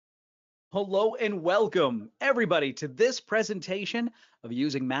Hello and welcome, everybody, to this presentation of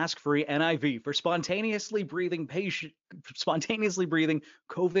using Mask-Free NIV for spontaneously breathing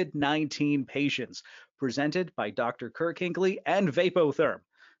COVID-19 patients, presented by Dr. Kirk Hinkley and Vapotherm.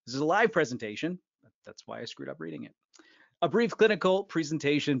 This is a live presentation. That's why I screwed up reading it. A brief clinical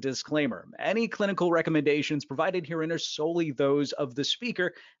presentation disclaimer. Any clinical recommendations provided herein are solely those of the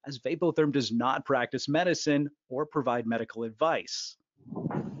speaker, as Vapotherm does not practice medicine or provide medical advice.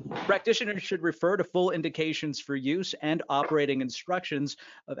 Practitioners should refer to full indications for use and operating instructions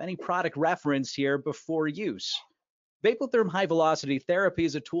of any product referenced here before use. Vapotherm high velocity therapy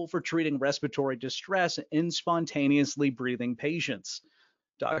is a tool for treating respiratory distress in spontaneously breathing patients.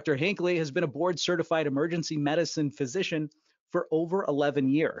 Dr. Hinkley has been a board certified emergency medicine physician for over 11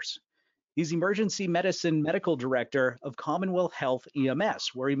 years. He's emergency medicine medical director of Commonwealth Health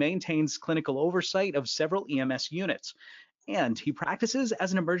EMS, where he maintains clinical oversight of several EMS units, and he practices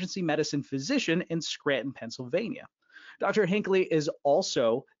as an emergency medicine physician in Scranton, Pennsylvania. Dr. Hinkley is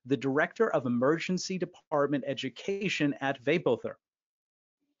also the director of emergency department education at Vapotherm.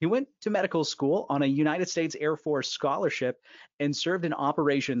 He went to medical school on a United States Air Force scholarship and served in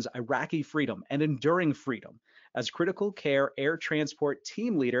Operations Iraqi Freedom and Enduring Freedom as critical care air transport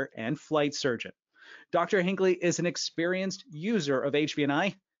team leader and flight surgeon. Dr. Hinkley is an experienced user of HVNI,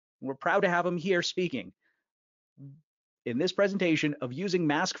 and we're proud to have him here speaking in this presentation of using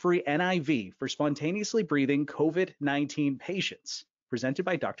Mask-Free NIV for spontaneously breathing COVID-19 patients, presented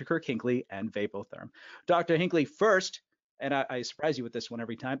by Dr. Kirk Hinkley and Vapotherm. Dr. Hinkley, first, and I surprise you with this one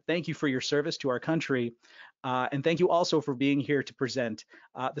every time, thank you for your service to our country, and thank you also for being here to present.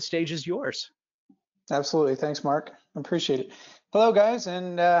 The stage is yours. Absolutely. Thanks, Mark. I appreciate it. Hello, guys,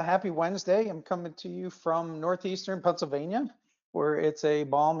 and happy Wednesday. I'm coming to you from northeastern Pennsylvania, where it's a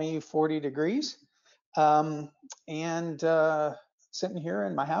balmy 40 degrees. Sitting here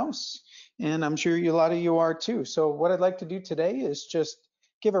in my house, and I'm sure a lot of you are too. So what I'd like to do today is just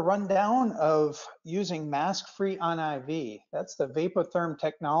give a rundown of using Mask-Free NIV. That's the Vapotherm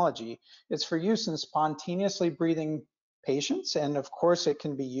technology. It's for use in spontaneously breathing patients, and of course it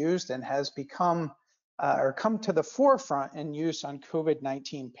can be used and has become or come to the forefront in use on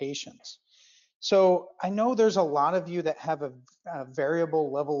COVID-19 patients. So I know there's a lot of you that have a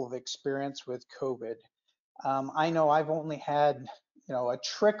variable level of experience with COVID. I know I've only had, a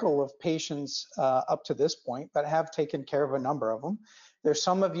trickle of patients up to this point, but I have taken care of a number of them. There's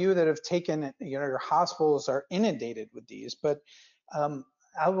some of you that have taken, your hospitals are inundated with these, but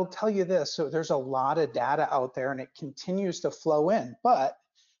I will tell you this, so there's a lot of data out there and it continues to flow in, but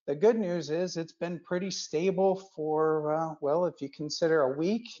the good news is it's been pretty stable for, well, if you consider a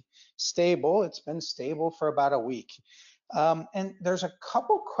week stable, it's been stable for about a week. And there's a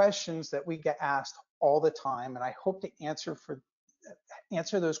couple questions that we get asked all the time, and I hope to answer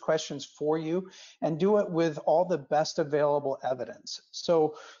those questions for you and do it with all the best available evidence.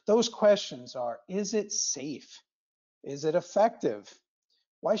 So those questions are, is it safe? Is it effective?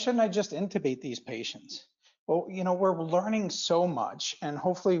 Why shouldn't I just intubate these patients? Well, we're learning so much, and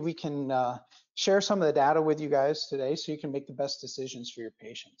hopefully we can share some of the data with you guys today so you can make the best decisions for your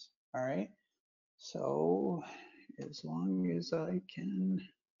patients. All right. So as long as I can,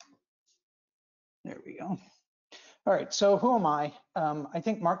 there we go. All right, so who am I? I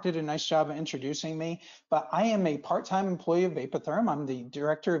think Mark did a nice job of introducing me, but I am a part-time employee of Vapotherm. I'm the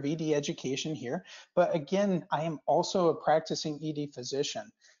director of ED education here, but again, I am also a practicing ED physician.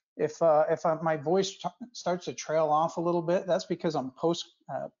 If my voice starts to trail off a little bit, that's because I'm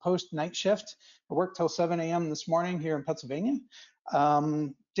post night shift. I worked till 7 a.m. this morning here in Pennsylvania.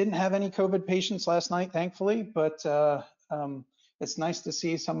 Didn't have any COVID patients last night, thankfully, but it's nice to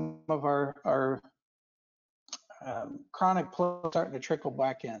see some of our chronic flow starting to trickle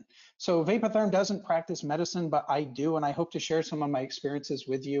back in. So Vapotherm doesn't practice medicine, but I do, and I hope to share some of my experiences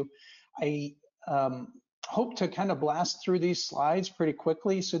with you. I hope to kind of blast through these slides pretty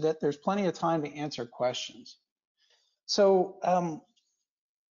quickly so that there's plenty of time to answer questions. So,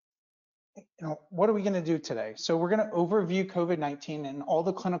 what are we going to do today? So we're going to overview COVID-19 and all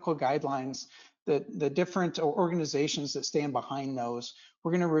the clinical guidelines, the different organizations that stand behind those.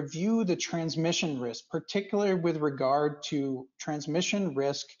 We're going to review the transmission risk, particularly with regard to transmission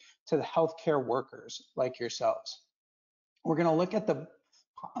risk to the healthcare workers like yourselves. We're going to look at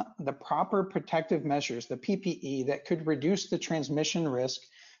the proper protective measures, the PPE, that could reduce the transmission risk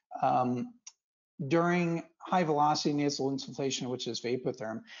during high velocity nasal insufflation, which is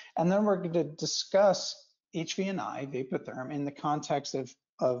Vapotherm. And then we're going to discuss HVNI, Vapotherm, in the context of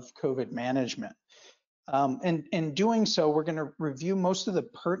COVID management. And in doing so, we're going to review most of the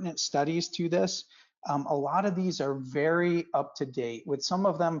pertinent studies to this. A lot of these are very up to date, with some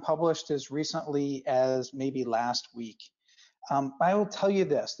of them published as recently as maybe last week. I will tell you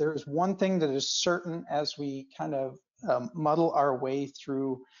this, there is one thing that is certain as we kind of muddle our way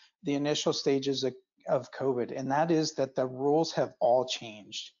through the initial stages of COVID, and that is that the rules have all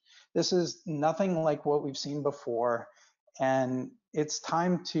changed. This is nothing like what we've seen before, and it's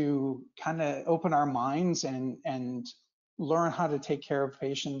time to kind of open our minds and learn how to take care of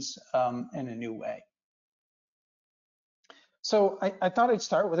patients in a new way. So I thought I'd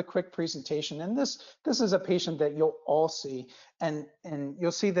start with a quick presentation, and this is a patient that you'll all see, and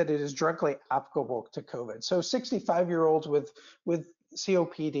you'll see that it is directly applicable to COVID. So 65-year-old with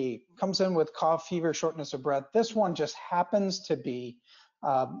COPD comes in with cough, fever, shortness of breath. This one just happens to be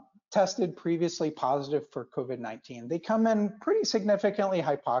tested previously positive for COVID-19. They come in pretty significantly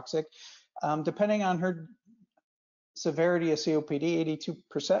hypoxic, depending on her severity of COPD.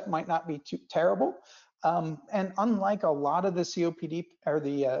 82% might not be too terrible. And unlike a lot of the COPD or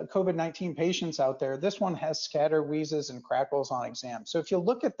the COVID-19 patients out there, this one has scatter wheezes and crackles on exam. So if you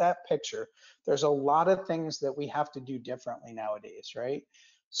look at that picture, there's a lot of things that we have to do differently nowadays, right?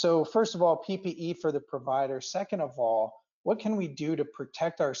 So first of all, PPE for the provider. Second of all, what can we do to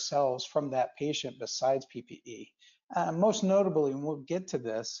protect ourselves from that patient besides PPE? Most notably, and we'll get to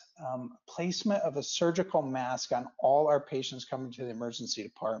this, placement of a surgical mask on all our patients coming to the emergency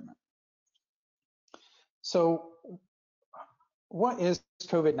department. So what is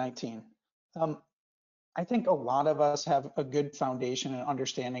COVID-19? I think a lot of us have a good foundation and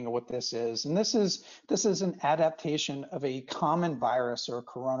understanding of what this is. And this is an adaptation of a common virus or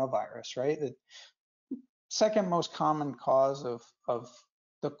coronavirus, right? The second most common cause of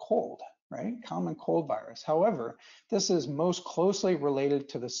the cold, right? Common cold virus. However, this is most closely related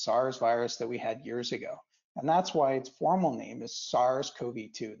to the SARS virus that we had years ago. And that's why its formal name is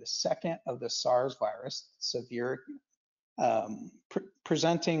SARS-CoV-2, the second of the SARS virus, severe,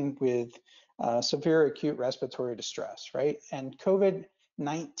 presenting with severe acute respiratory distress, right? And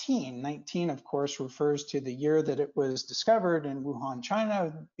COVID-19, 19 of course refers to the year that it was discovered in Wuhan,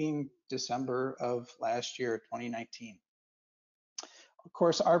 China, being December of last year, 2019. Of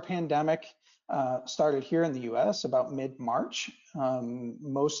course, our pandemic started here in the US about mid-March,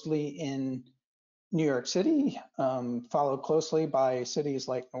 mostly in New York City, followed closely by cities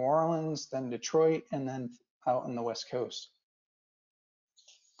like New Orleans, then Detroit, and then out on the West Coast.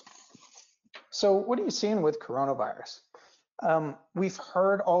 So what are you seeing with coronavirus? We've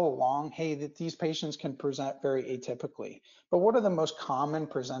heard all along, hey, that these patients can present very atypically, but what are the most common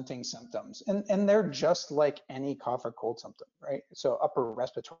presenting symptoms? And they're just like any cough or cold symptom, right? So upper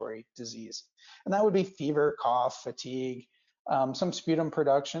respiratory disease. And that would be fever, cough, fatigue, some sputum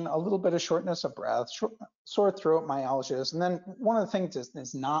production, a little bit of shortness of breath, sore throat, myalgias. And then one of the things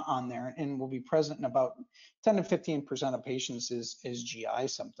that's not on there and will be present in about 10 to 15% of patients is GI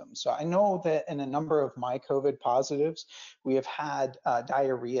symptoms. So I know that in a number of my COVID positives, we have had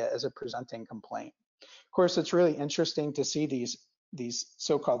diarrhea as a presenting complaint. Of course, it's really interesting to see these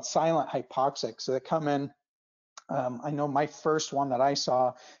so-called silent hypoxics that come in. I know my first one that I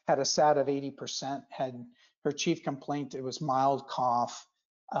saw had a SAT of 80%, had her chief complaint, it was mild cough,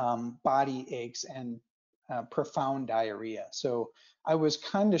 body aches, and profound diarrhea. So I was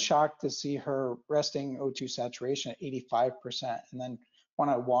kind of shocked to see her resting O2 saturation at 85%. And then when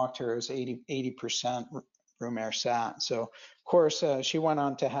I walked her, it was 80% room air sat. So of course, she went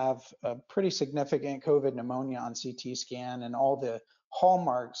on to have a pretty significant COVID pneumonia on CT scan and all the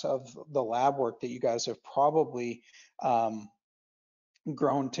hallmarks of the lab work that you guys have probably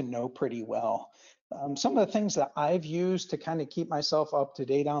grown to know pretty well. Some of the things that I've used to kind of keep myself up to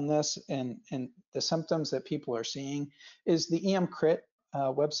date on this and the symptoms that people are seeing is the EM Crit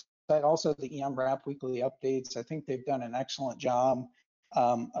website, also the EM Wrap weekly updates. I think they've done an excellent job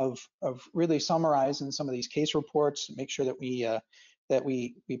of really summarizing some of these case reports, make sure that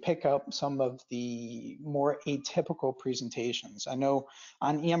we pick up some of the more atypical presentations. I know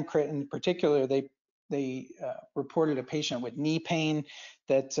on EM Crit in particular, they reported a patient with knee pain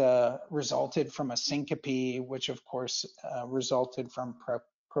that resulted from a syncope, which of course resulted from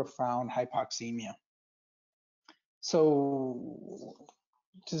profound hypoxemia. So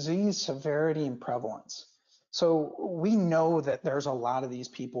disease severity and prevalence. So we know that there's a lot of these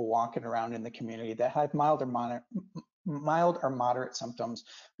people walking around in the community that have mild or moderate symptoms,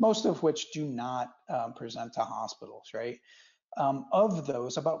 most of which do not present to hospitals, right? Of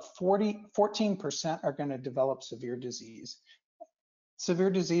those, about 14% are going to develop severe disease. Severe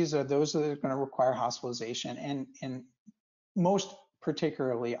disease are those that are going to require hospitalization and most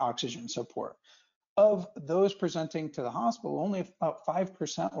particularly oxygen support. Of those presenting to the hospital, only about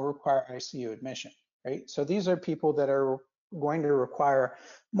 5% will require ICU admission. right? So these are people that are going to require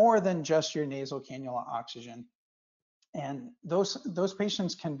more than just your nasal cannula oxygen. And those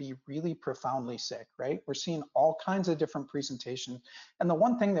patients can be really profoundly sick, right? We're seeing all kinds of different presentations. And the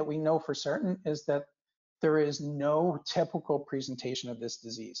one thing that we know for certain is that there is no typical presentation of this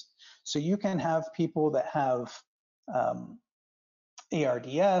disease. So you can have people that have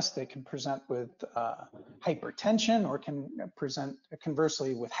ARDS, they can present with hypertension, or can present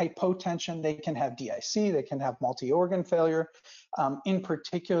conversely with hypotension. They can have DIC, they can have multi-organ failure. In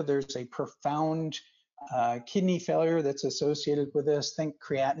particular, there's a profound kidney failure that's associated with this. Think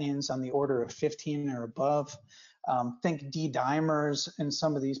creatinines on the order of 15 or above. Think D-dimers in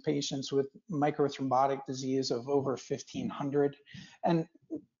some of these patients with microthrombotic disease of over 1,500. And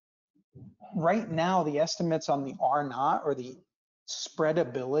right now, the estimates on the R0, or the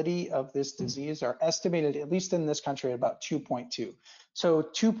spreadability of this disease, are estimated, at least in this country, at about 2.2. So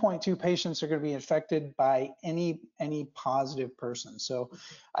 2.2 patients are going to be infected by any positive person. So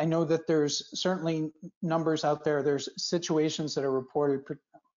I know that there's certainly numbers out there. There's situations that are reported,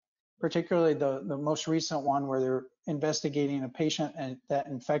 particularly the most recent one where they're investigating a patient that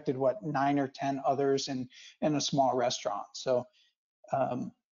infected 9 or 10 others in a small restaurant. So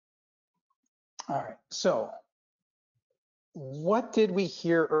all right, so what did we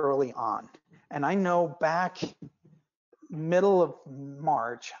hear early on? And I know back middle of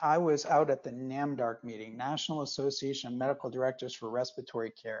March, I was out at the NAMDARC meeting, National Association of Medical Directors for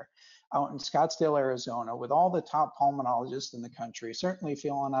Respiratory Care, out in Scottsdale, Arizona, with all the top pulmonologists in the country, certainly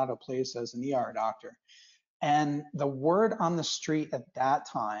feeling out of place as an ER doctor. And the word on the street at that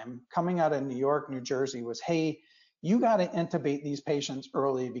time, coming out of New York, New Jersey, was, hey, you got to intubate these patients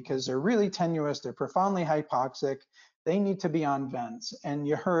early because they're really tenuous, they're profoundly hypoxic, they need to be on vents. And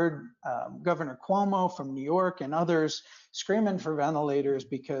you heard Governor Cuomo from New York and others screaming for ventilators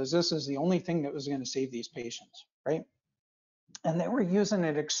because this is the only thing that was going to save these patients, right? And they were using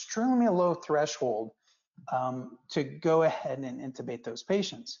an extremely low threshold to go ahead and intubate those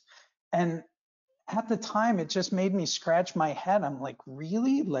patients. And at the time, it just made me scratch my head. I'm like,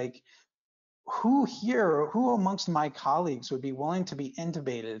 really? Like, who amongst my colleagues would be willing to be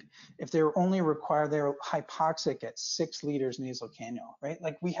intubated if they're hypoxic at 6 liters nasal cannula, right?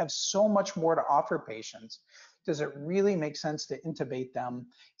 Like, we have so much more to offer patients. Does it really make sense to intubate them,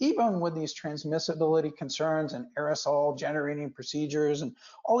 even with these transmissibility concerns and aerosol generating procedures and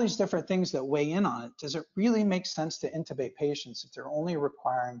all these different things that weigh in on it? Does it really make sense to intubate patients if they're only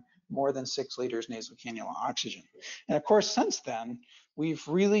requiring more than 6 liters nasal cannula oxygen? And of course, since then, we've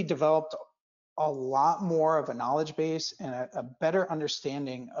really developed a lot more of a knowledge base and a better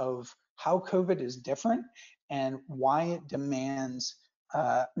understanding of how COVID is different and why it demands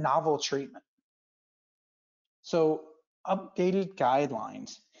novel treatment. So updated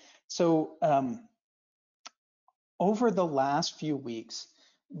guidelines. So over the last few weeks,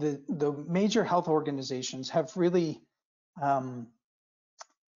 the major health organizations have really,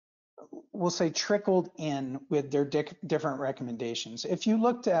 we'll say, trickled in with their different recommendations. If you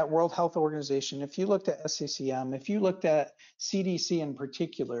looked at World Health Organization, if you looked at SCCM, if you looked at CDC in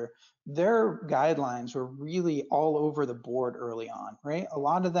particular, their guidelines were really all over the board early on, right? A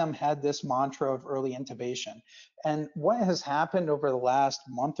lot of them had this mantra of early intubation. And what has happened over the last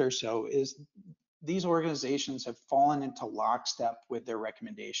month or so is these organizations have fallen into lockstep with their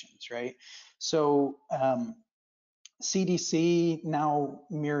recommendations, right? So CDC now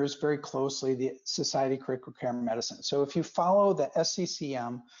mirrors very closely the Society of Critical Care Medicine. So if you follow the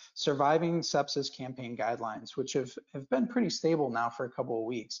SCCM Surviving Sepsis Campaign guidelines, which have been pretty stable now for a couple of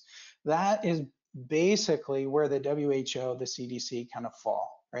weeks, that is basically where the WHO, the CDC kind of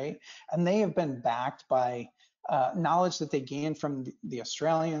fall, right? And they have been backed by knowledge that they gained from the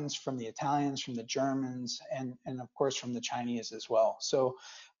Australians, from the Italians, from the Germans, and of course from the Chinese as well. So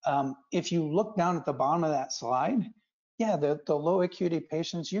if you look down at the bottom of that slide, yeah, the low acuity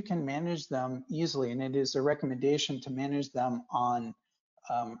patients, you can manage them easily, and it is a recommendation to manage them on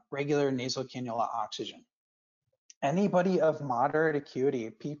regular nasal cannula oxygen. Anybody of moderate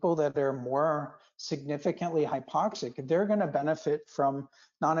acuity, people that are more significantly hypoxic, they're going to benefit from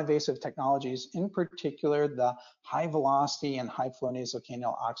non-invasive technologies, in particular the high velocity and high flow nasal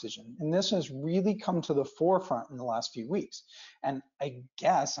cannula oxygen. And this has really come to the forefront in the last few weeks. And I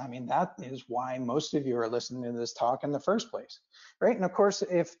guess, I mean, that is why most of you are listening to this talk in the first place, right? And of course,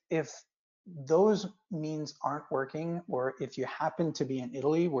 if those means aren't working, or if you happen to be in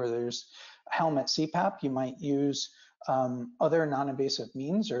Italy where there's helmet CPAP, you might use other non-invasive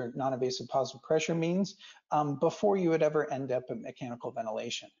means or non-invasive positive pressure means before you would ever end up at mechanical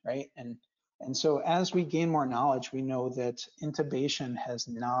ventilation, right? And And so as we gain more knowledge, we know that intubation has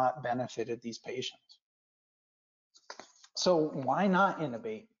not benefited these patients. So why not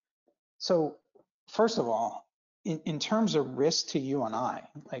intubate? So first of all, in terms of risk to you and I,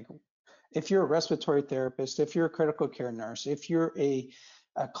 like if you're a respiratory therapist, if you're a critical care nurse, if you're a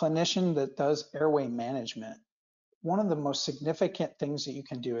clinician that does airway management, one of the most significant things that you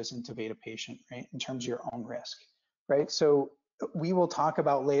can do is intubate a patient, right? In terms of your own risk, right? So we will talk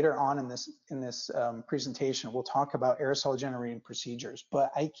about later on in this presentation, we'll talk about aerosol generating procedures,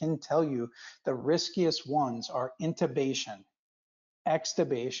 but I can tell you the riskiest ones are intubation,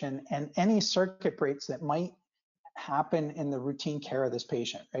 extubation, and any circuit breaks that might happen in the routine care of this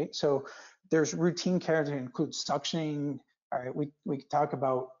patient, right? So there's routine care that includes suctioning. All right, we talk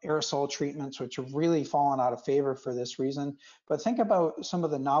about aerosol treatments, which have really fallen out of favor for this reason. But think about some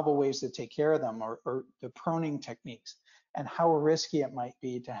of the novel ways to take care of them, or the proning techniques, and how risky it might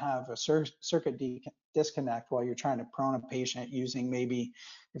be to have a circuit disconnect while you're trying to prone a patient using, maybe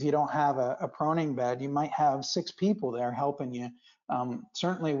if you don't have a proning bed, you might have 6 people there helping you,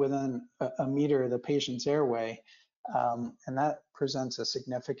 certainly within a meter of the patient's airway. And that presents a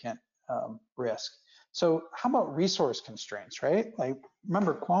significant risk. So how about resource constraints, right? Like,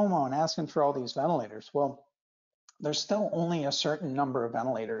 remember Cuomo and asking for all these ventilators. Well, there's still only a certain number of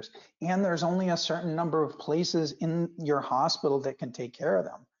ventilators, and there's only a certain number of places in your hospital that can take care of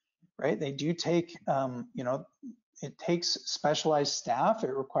them, right? They do take, you know, it takes specialized staff.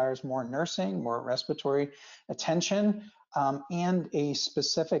 It requires more nursing, more respiratory attention, and a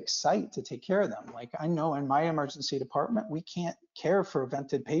specific site to take care of them. Like, I know in my emergency department, we can't care for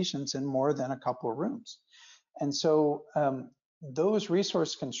vented patients in more than a couple of rooms. And so those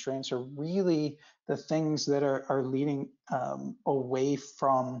resource constraints are really the things that are leading away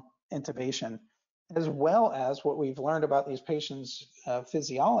from intubation, as well as what we've learned about these patients'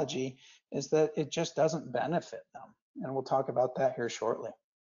 physiology is that it just doesn't benefit them. And we'll talk about that here shortly.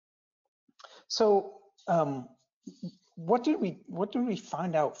 So what did we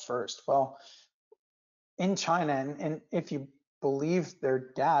find out first? Well, in China, and if you believe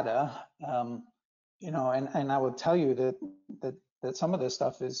their data, you know, and I will tell you that some of this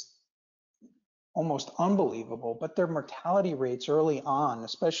stuff is almost unbelievable, but their mortality rates early on,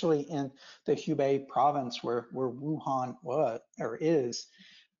 especially in the Hubei province where Wuhan was or is,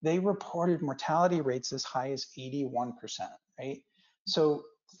 they reported mortality rates as high as 81%, right? So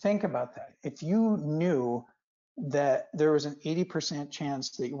think about that. If you knew that there was an 80% chance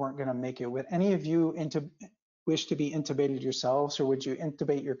that you weren't going to make it, would any of you wish to be intubated yourselves, or would you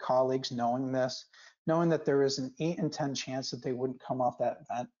intubate your colleagues knowing this, knowing that there is an 8 in 10 chance that they wouldn't come off that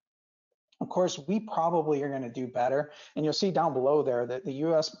vent? Of course, we probably are going to do better. And you'll see down below there that the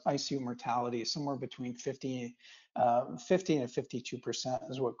US ICU mortality is somewhere between 50 to 52%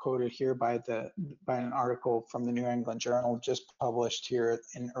 is what quoted here by an article from the New England Journal just published here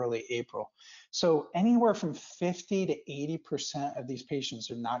in early April. So anywhere from 50 to 80% of these patients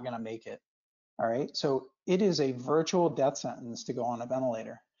are not going to make it. All right. So it is a virtual death sentence to go on a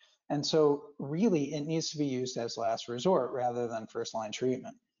ventilator. And so really it needs to be used as last resort rather than first line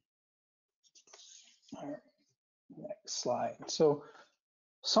treatment. All right, next slide. So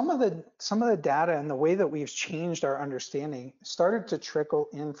some of the data and the way that we've changed our understanding started to trickle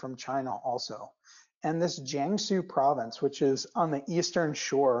in from China also. And this Jiangsu province, which is on the eastern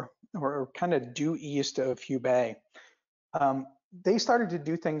shore or kind of due east of Hubei, they started to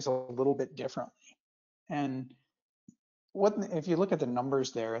do things a little bit differently. And if you look at the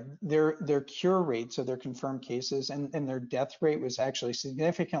numbers there, their cure rates of their confirmed cases and their death rate was actually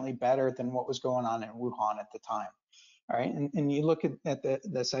significantly better than what was going on in Wuhan at the time. All right, and you look at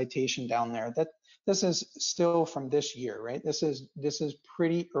the citation down there, that this is still from this year, right? This is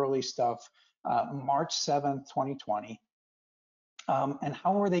pretty early stuff, March 7th, 2020. And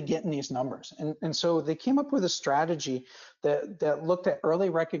how are they getting these numbers? And so they came up with a strategy that looked at early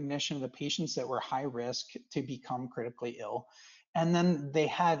recognition of the patients that were high risk to become critically ill. And then they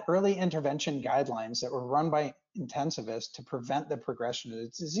had early intervention guidelines that were run by intensivists to prevent the progression of the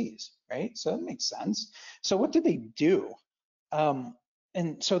disease, right? So that makes sense. So what did they do?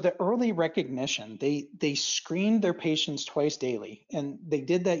 And so the early recognition, they screened their patients twice daily, and they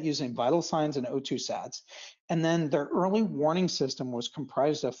did that using vital signs and O2 sats. And then their early warning system was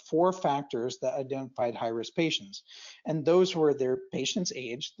comprised of 4 factors that identified high-risk patients. And those were their patient's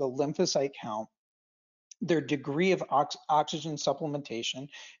age, the lymphocyte count, their degree of oxygen supplementation,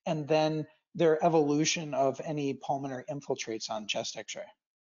 and then their evolution of any pulmonary infiltrates on chest x-ray.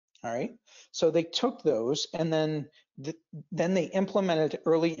 All right. So they took those and then they implemented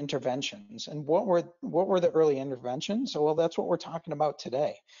early interventions. And what were the early interventions? So, well, that's what we're talking about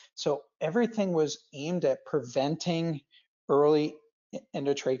today. So everything was aimed at preventing early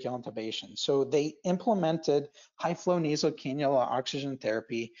endotracheal intubation. So they implemented high flow nasal cannula oxygen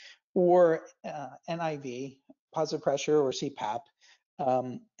therapy, or NIV, positive pressure, or CPAP,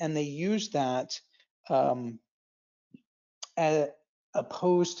 and they used that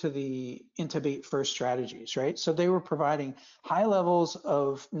opposed to the intubate first strategies, right? So they were providing high levels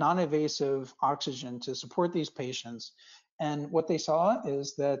of non-invasive oxygen to support these patients. And what they saw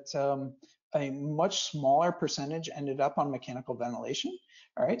is that a much smaller percentage ended up on mechanical ventilation,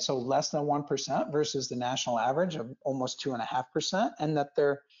 all right? So less than 1% versus the national average of almost 2.5%. And that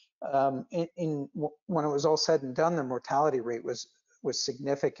their, when it was all said and done, their mortality rate was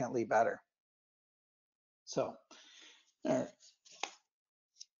significantly better. So, all right.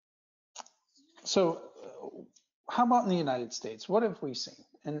 So how about in the United States? What have we seen?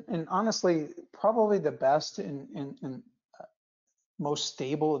 And honestly, probably the best and most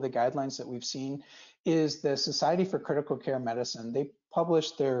stable of the guidelines that we've seen is the Society for Critical Care Medicine. They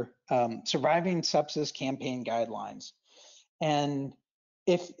published their Surviving Sepsis Campaign Guidelines. And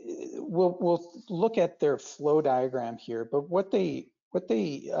if we'll look at their flow diagram here, but what they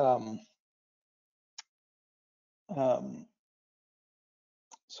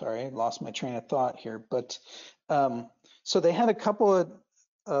sorry, I lost my train of thought here, but so they had a couple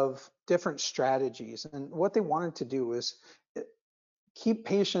of different strategies, and what they wanted to do was keep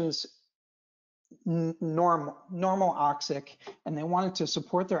patients normal oxic, and they wanted to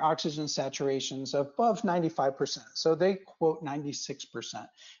support their oxygen saturations above 95%. So they quote 96%,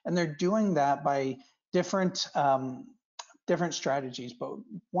 and they're doing that by different strategies, but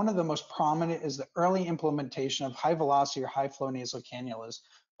one of the most prominent is the early implementation of high velocity or high flow nasal cannulas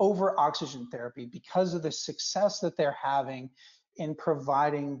over oxygen therapy because of the success that they're having in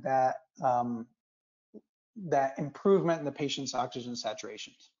providing that that improvement in the patient's oxygen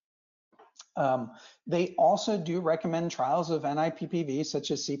saturations. They also do recommend trials of NIPPV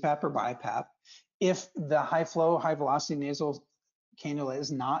such as CPAP or BiPAP if the high flow, high velocity nasal cannula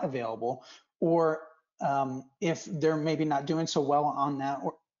is not available, or if they're maybe not doing so well on that,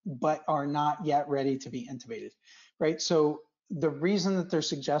 but are not yet ready to be intubated, right? So the reason that they're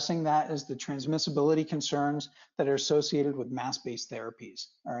suggesting that is the transmissibility concerns that are associated with mask-based therapies,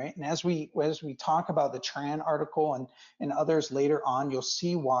 all right? And as we talk about the Tran article and others later on, you'll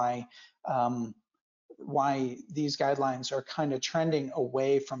see why these guidelines are kind of trending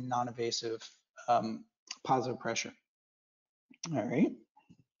away from non-invasive positive pressure. All right.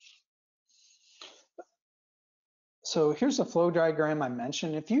 So here's the flow diagram I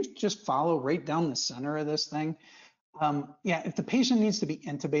mentioned. If you just follow right down the center of this thing, yeah, if the patient needs to be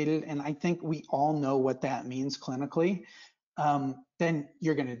intubated, and I think we all know what that means clinically, then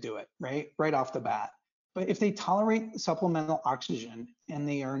you're going to do it, right off the bat. But if they tolerate supplemental oxygen and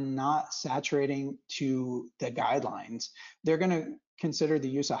they are not saturating to the guidelines, they're going to consider the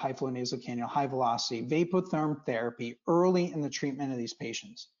use of high flow nasal cannula, high velocity vapotherm therapy early in the treatment of these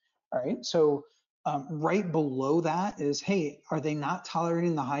patients. All right, so right below that is, hey, are they not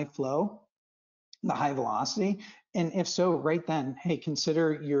tolerating the high flow, the high velocity? And if so, right then, hey,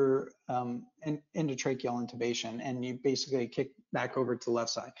 consider your endotracheal intubation, and you basically kick back over to the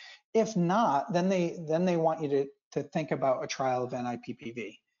left side. If not, then they want you to think about a trial of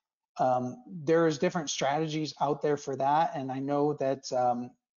NIPPV. There's different strategies out there for that, and I know that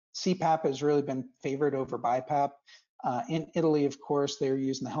CPAP has really been favored over BiPAP. In Italy, of course, they're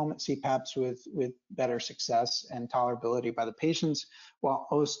using the helmet CPAPs with better success and tolerability by the patients, while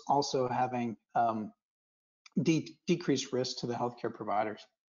also having decreased risk to the healthcare providers.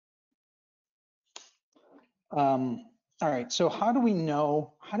 All right, so how do we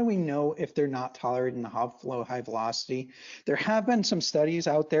know if they're not tolerating the high flow, high velocity? There have been some studies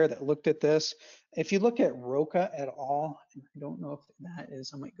out there that looked at this. If you look at Roca et al., and I don't know if that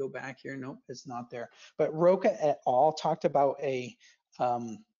is, I might go back here. Nope, it's not there. But Roca et al. Talked about an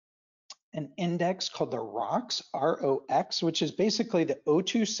index called the ROX, R-O-X, which is basically the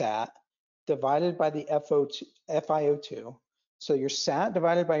O2 sat divided by the FiO2. So your sat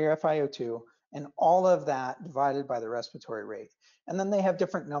divided by your FiO2, and all of that divided by the respiratory rate. And then they have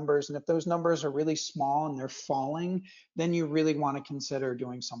different numbers, and if those numbers are really small and they're falling, then you really want to consider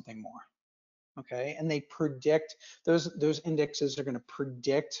doing something more. Okay, and they predict, those indexes are going to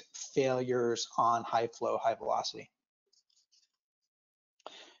predict failures on high flow, high velocity.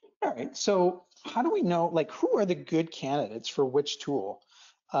 All right, so how do we know, like, who are the good candidates for which tool?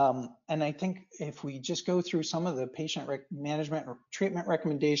 And I think if we just go through some of the patient management or treatment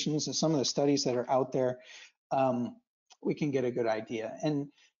recommendations and some of the studies that are out there, we can get a good idea. And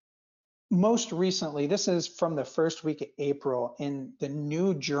most recently, this is from the first week of April in the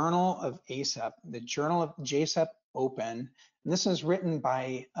new Journal of ACEP, the Journal of JCEP Open. And this is written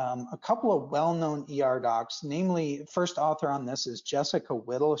by a couple of well-known ER docs, namely, first author on this is Jessica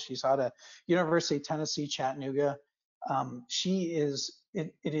Whittle. She's out of University of Tennessee, Chattanooga.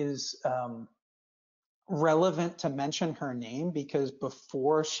 It is relevant to mention her name because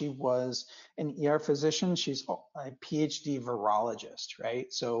before she was an ER physician, she's a PhD virologist,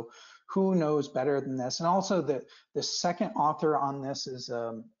 right? So who knows better than this? And also the second author on this is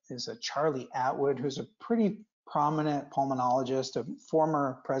a Charlie Atwood, who's a pretty prominent pulmonologist, a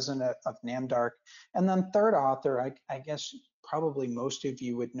former president of NAMDARC. And then third author, I guess probably most of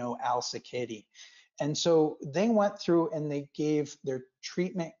you would know Al Saketi. And so they went through and they gave their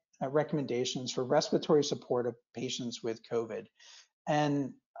treatment recommendations for respiratory support of patients with COVID.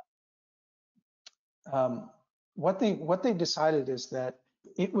 And what they decided is that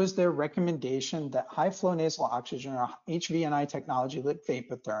it was their recommendation that high flow nasal oxygen or HVNI technology like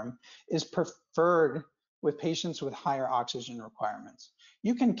Vapotherm is preferred with patients with higher oxygen requirements.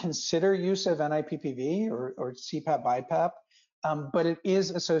 You can consider use of NIPPV or CPAP BiPAP, but it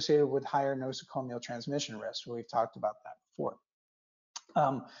is associated with higher nosocomial transmission risk. We've talked about that before.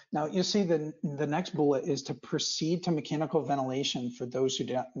 Now you see the next bullet is to proceed to mechanical ventilation for those who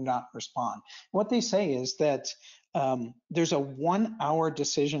do not respond. What they say is that there's a 1 hour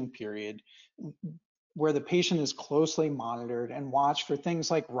decision period where the patient is closely monitored and watched for things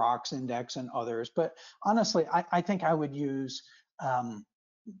like ROX index and others. But honestly, I think I would use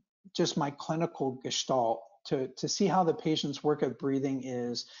just my clinical gestalt to see how the patient's work of breathing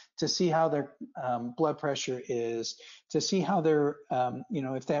is, to see how their blood pressure is, to see how their,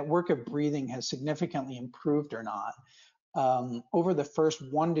 if that work of breathing has significantly improved or not over the first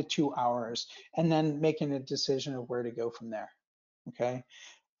 1 to 2 hours, and then making a decision of where to go from there, okay?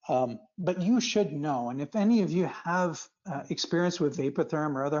 But you should know, and if any of you have experience with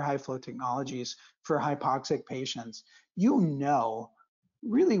Vapotherm or other high flow technologies for hypoxic patients, you know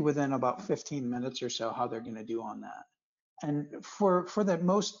really within about 15 minutes or so how they're going to do on that. And for the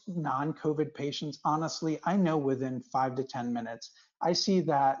most non-COVID patients, honestly, I know within 5 to 10 minutes, I see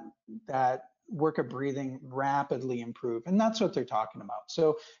that work of breathing rapidly improve. And that's what they're talking about.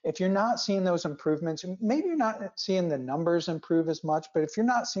 So if you're not seeing those improvements, maybe you're not seeing the numbers improve as much, but if you're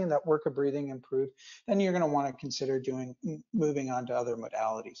not seeing that work of breathing improve, then you're going to want to consider moving on to other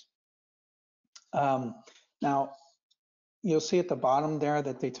modalities. Now, you'll see at the bottom there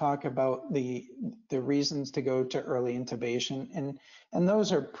that they talk about the reasons to go to early intubation, and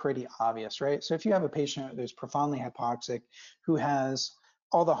those are pretty obvious, right? So if you have a patient who's profoundly hypoxic, who has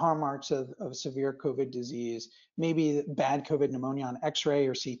all the hallmarks of severe COVID disease, maybe bad COVID pneumonia on X-ray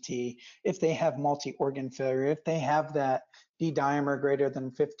or CT, if they have multi-organ failure, if they have that D-dimer greater than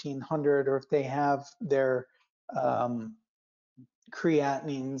 1500, or if they have their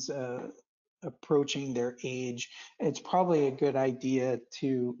creatinines approaching their age, it's probably a good idea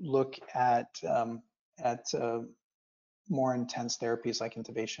to look at more intense therapies like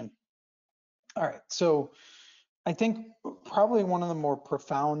intubation. All right, so I think probably one of the more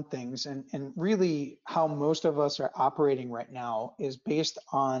profound things, and really how most of us are operating right now, is based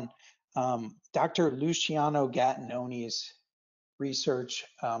on Dr. Luciano Gattinoni's research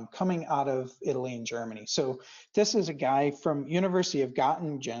coming out of Italy and Germany. So this is a guy from University of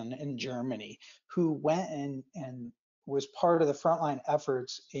Göttingen in Germany who went and was part of the frontline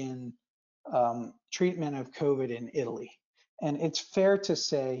efforts in treatment of COVID in Italy. And it's fair to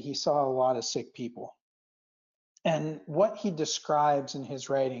say he saw a lot of sick people. And what he describes in his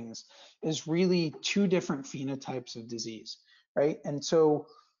writings is really two different phenotypes of disease, right? And so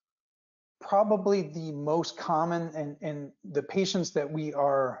probably the most common, and the patients that we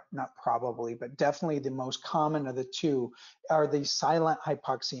are, not probably, but definitely the most common of the two are the silent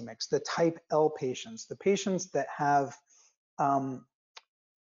hypoxemics, the type L patients, the patients that have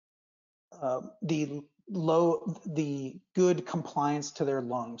the good compliance to their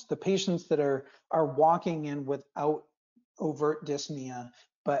lungs, the patients that are walking in without overt dyspnea,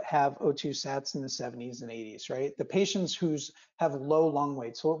 but have O2 sats in the 70s and 80s, right? The patients who have low lung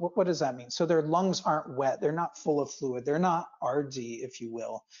weight. So what does that mean? So their lungs aren't wet, they're not full of fluid, they're not ardsy, if you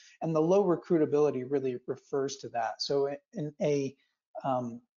will. And the low recruitability really refers to that. So in a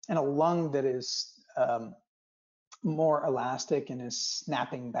lung that is more elastic and is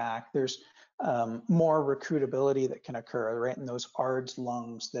snapping back, there's more recruitability that can occur, right? In those ARDS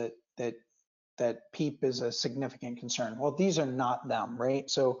lungs that that PEEP is a significant concern. Well, these are not them, right?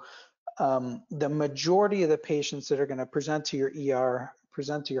 So the majority of the patients that are going to present to your ER,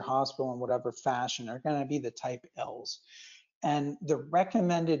 present to your hospital in whatever fashion, are going to be the type Ls. And the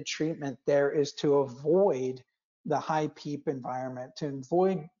recommended treatment there is to avoid the high PEEP environment, to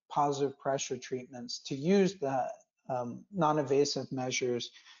avoid positive pressure treatments, to use the non-invasive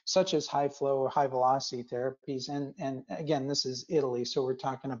measures such as high flow or high velocity therapies. And again, this is Italy, so we're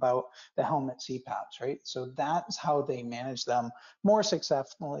talking about the helmet CPAPs, right? So that's how they manage them more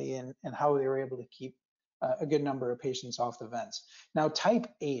successfully, and how they were able to keep a good number of patients off the vents. Now, type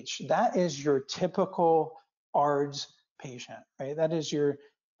H, that is your typical ARDS patient, right? That is your,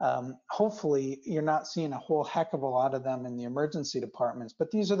 hopefully you're not seeing a whole heck of a lot of them in the emergency departments,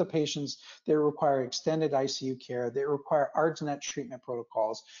 but these are the patients that require extended ICU care, that require ARDS-net treatment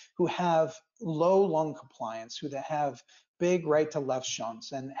protocols, who have low lung compliance, who have big right to left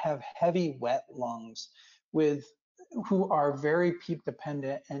shunts and have heavy wet lungs, who are very PEEP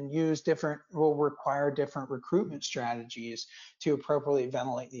dependent and will require different recruitment strategies to appropriately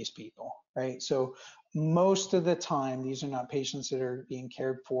ventilate these people, right? So most of the time, these are not patients that are being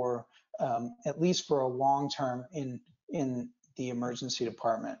cared for, at least for a long term, in the emergency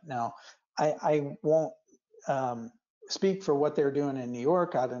department. Now, I won't speak for what they're doing in New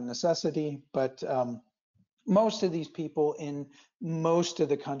York out of necessity, but most of these people in most of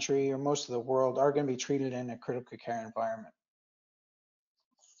the country or most of the world are going to be treated in a critical care environment.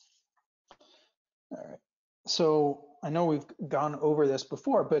 All right. So I know we've gone over this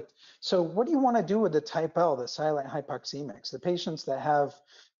before, but so what do you want to do with the type L, the silent hypoxemics, the patients that have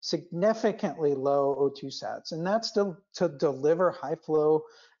significantly low O2 sats? And that's to deliver high flow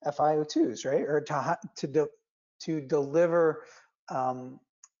FiO2s, right? Or to deliver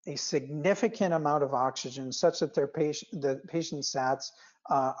a significant amount of oxygen such that the patient's sats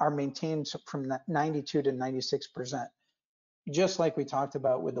are maintained from 92 to 96%. Just like we talked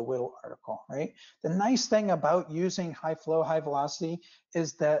about with the Whittle article, right? The nice thing about using high flow, high velocity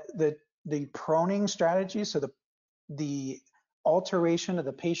is that the proning strategy, so the alteration of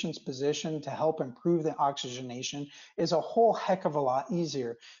the patient's position to help improve the oxygenation, is a whole heck of a lot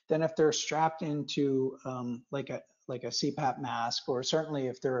easier than if they're strapped into like a CPAP mask, or certainly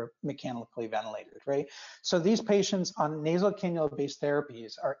if they're mechanically ventilated, right? So these patients on nasal cannula-based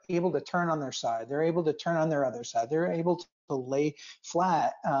therapies are able to turn on their side, they're able to turn on their other side, they're able to lay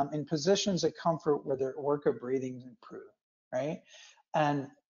flat in positions of comfort where their work of breathing improve, right? And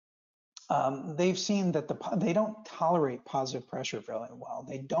they've seen that they don't tolerate positive pressure very well.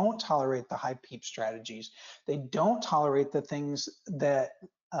 They don't tolerate the high PEEP strategies. They don't tolerate the things that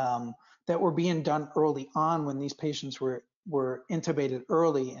that were being done early on when these patients were intubated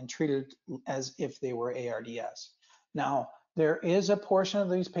early and treated as if they were ARDS. Now, there is a portion of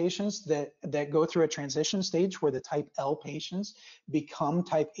these patients that go through a transition stage where the type L patients become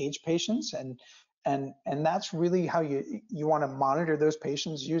type H patients, and that's really how you want to monitor those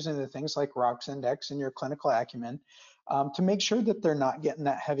patients, using the things like ROX index and your clinical acumen to make sure that they're not getting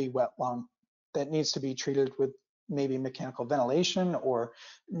that heavy wet lung that needs to be treated with maybe mechanical ventilation or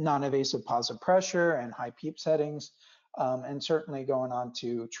non-invasive positive pressure and high PEEP settings, and certainly going on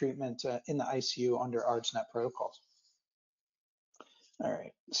to treatment in the ICU under ARDS-net protocols. All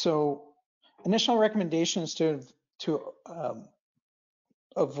right, so initial recommendations to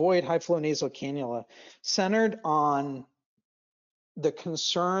avoid high flow nasal cannula centered on the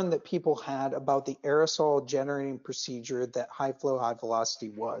concern that people had about the aerosol generating procedure that high flow, high velocity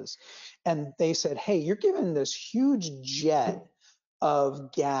was. And they said, hey, you're giving this huge jet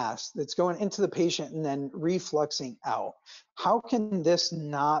of gas that's going into the patient and then refluxing out. How can this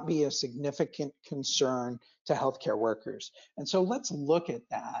not be a significant concern to healthcare workers? And so let's look at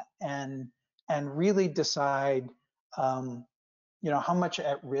that and really decide how much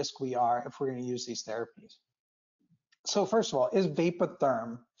at risk we are if we're going to use these therapies. So first of all, is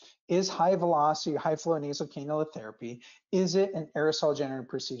Vapotherm, is high velocity, high flow nasal cannula therapy, is it an aerosol generating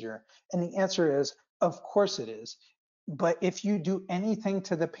procedure? And the answer is, of course it is. But if you do anything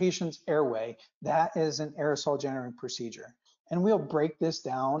to the patient's airway, that is an aerosol generating procedure. And we'll break this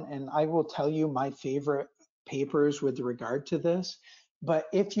down, and I will tell you my favorite papers with regard to this. But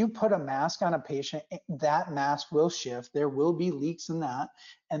if you put a mask on a patient, that mask will shift. There will be leaks in that.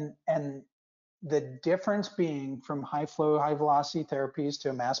 And the difference being from high flow, high velocity therapies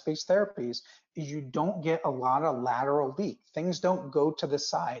to mask-based therapies is you don't get a lot of lateral leak. Things don't go to the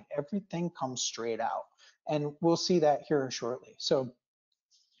side. Everything comes straight out. And we'll see that here shortly. So,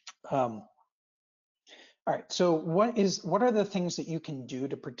 all right, so what are the things that you can do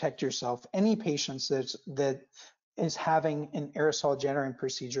to protect yourself? Any patients that is having an aerosol generating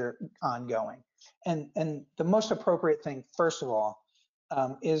procedure ongoing. And the most appropriate thing, first of all,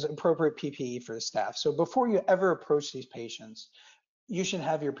 is appropriate PPE for the staff. So before you ever approach these patients, you should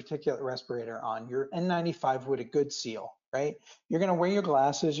have your particulate respirator on, your N95 with a good seal, right? You're going to wear your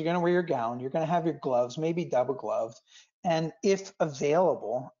glasses, you're going to wear your gown, you're going to have your gloves, maybe double gloved. And if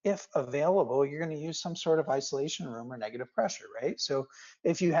available, you're going to use some sort of isolation room or negative pressure, right? So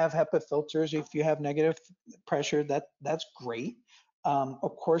if you have HEPA filters, if you have negative pressure, that's great.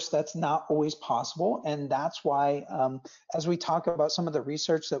 Of course, that's not always possible. And that's why, as we talk about some of the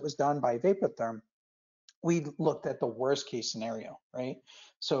research that was done by Vapotherm, we looked at the worst case scenario, right?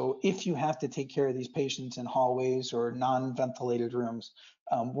 So if you have to take care of these patients in hallways or non-ventilated rooms,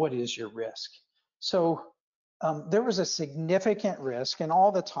 what is your risk? So there was a significant risk, and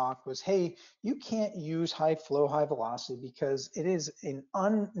all the talk was, hey, you can't use high flow, high velocity because it is an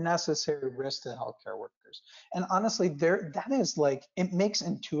unnecessary risk to healthcare workers. And honestly, that is like, it makes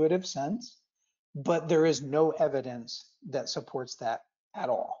intuitive sense, but there is no evidence that supports that at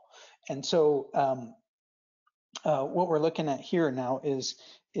all. And so what we're looking at here now is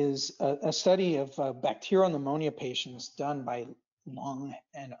a study of bacterial pneumonia patients done by Lung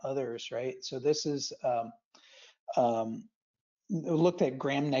and others, right? So this is looked at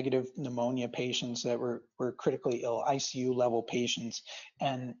gram-negative pneumonia patients that were critically ill, ICU level patients,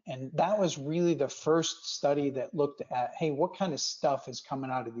 and that was really the first study that looked at, hey, what kind of stuff is coming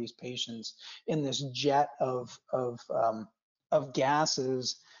out of these patients in this jet of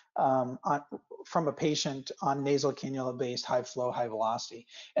gases from a patient on nasal cannula-based high flow, high velocity.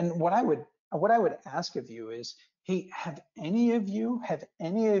 And what I would ask of you is, hey, have any of you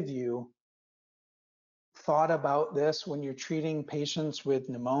thought about this when you're treating patients with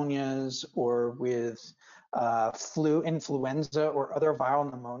pneumonias or with influenza or other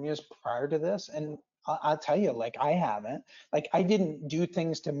viral pneumonias prior to this? And I'll tell you, like, I haven't. Like, I didn't do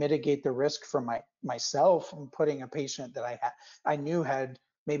things to mitigate the risk for myself and putting a patient that I knew had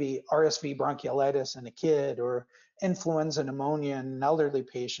maybe RSV bronchiolitis in a kid, or influenza pneumonia in an elderly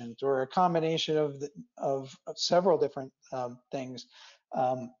patient, or a combination of several different things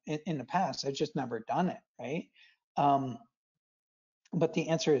in the past. I've just never done it, right? But the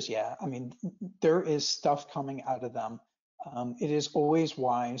answer is yeah. I mean, there is stuff coming out of them. It is always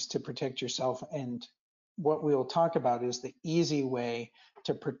wise to protect yourself, and what we'll talk about is the easy way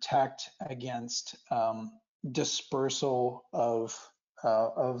to protect against dispersal of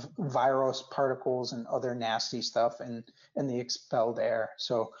virus particles and other nasty stuff in the expelled air.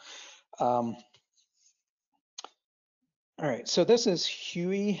 So, all right, so this is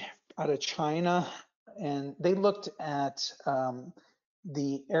Huey out of China, and they looked at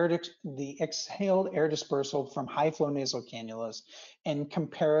the exhaled air dispersal from high flow nasal cannulas in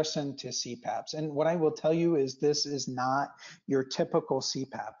comparison to CPAPs. And what I will tell you is, this is not your typical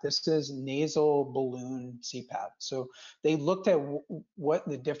CPAP. This is nasal balloon CPAP. So they looked at what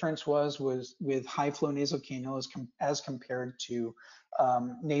the difference was with high flow nasal cannulas as compared to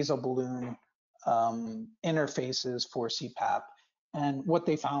nasal balloon interfaces for CPAP. And what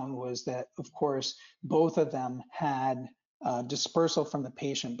they found was that, of course, both of them had dispersal from the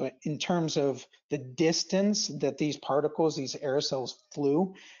patient, but in terms of the distance that these particles, these aerosols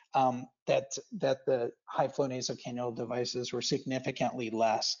flew, that the high flow nasal cannula devices were significantly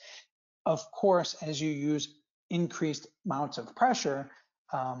less. Of course, as you use increased amounts of pressure,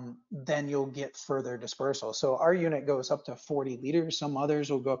 then you'll get further dispersal. So our unit goes up to 40 liters. Some others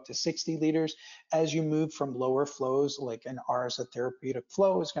will go up to 60 liters. As you move from lower flows, like an ours, a therapeutic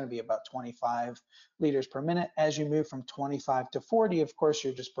flow is going to be about 25 liters per minute. As you move from 25 to 40, of course,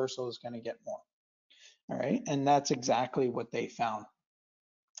 your dispersal is going to get more. All right, and that's exactly what they found.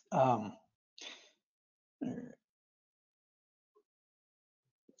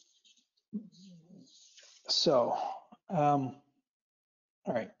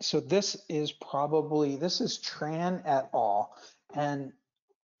 All right, so this is Tran et al. And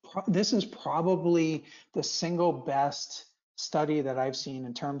this is probably the single best study that I've seen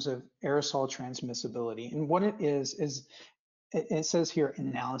in terms of aerosol transmissibility. And what it is it says here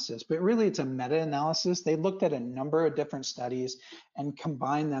analysis, but really it's a meta-analysis. They looked at a number of different studies and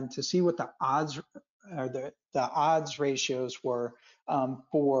combined them to see what the odds or the odds ratios were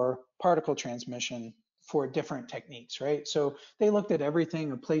for particle transmission for different techniques, right? So they looked at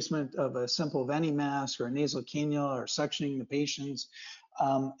everything, a placement of a simple Veni mask or a nasal cannula or suctioning the patients.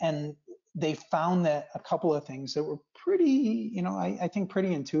 And they found that a couple of things that were pretty, I think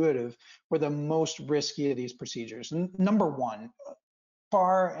pretty intuitive, were the most risky of these procedures. And number one,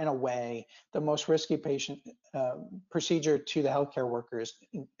 far and away, the most risky procedure to the healthcare workers,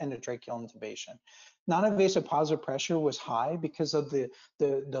 endotracheal intubation. non-invasive positive pressure was high because of the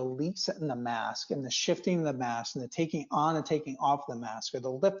leaks in the mask and the shifting of the mask and the taking on and taking off the mask, or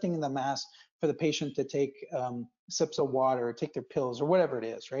the lifting of the mask for the patient to take sips of water or take their pills or whatever it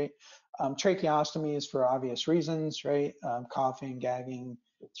is, right? Tracheostomy is for obvious reasons, right? Coughing, gagging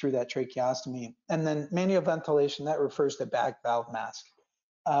through that tracheostomy. And then manual ventilation, that refers to back valve mask.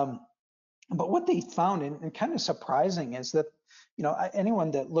 But what they found, and kind of surprising, is that, you know,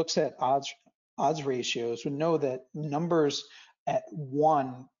 anyone that looks at odds ratios would know that numbers at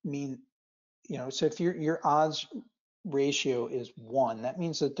 1 mean, you know, so if your odds ratio is 1, that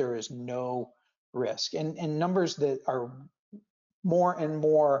means that there is no risk. And numbers that are more and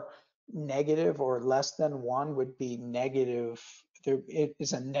more negative or less than 1 would be negative. It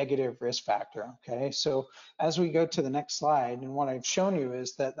is a negative risk factor, okay? So as we go to the next slide, and what I've shown you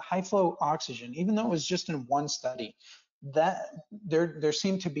is that the high flow oxygen, even though it was just in 1 study, that there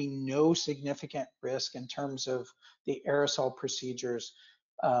seemed to be no significant risk in terms of the aerosol procedures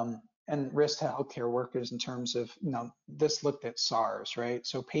and risk to healthcare workers in terms of, you know, this looked at SARS, right?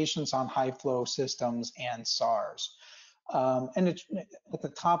 So patients on high flow systems and SARS. And at the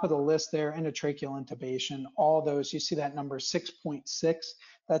top of the list there, endotracheal intubation, all those, you see that number 6.6,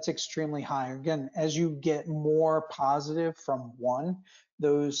 that's extremely high. Again, as you get more positive from 1,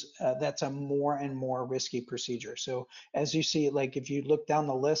 those that's a more and more risky procedure. So as you see, like if you look down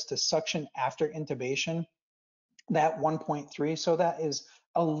the list to suction after intubation, that 1.3, so that is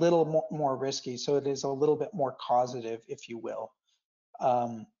a little more risky. So it is a little bit more causative, if you will.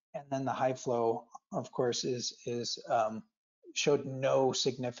 And then the high flow, of course, showed no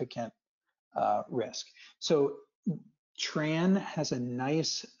significant risk. So TRAN has a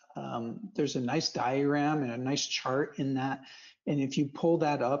nice, there's a nice diagram and a nice chart in that. And if you pull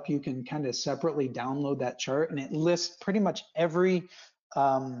that up, you can kind of separately download that chart, and it lists pretty much every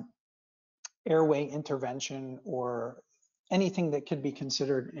airway intervention or anything that could be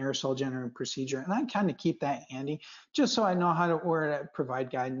considered an aerosol generating procedure. And I kind of keep that handy just so I know where to provide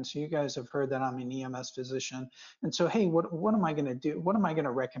guidance. So you guys have heard that I'm an EMS physician. And so, hey, what am I going to do? What am I going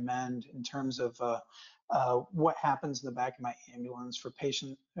to recommend in terms of what happens in the back of my ambulance for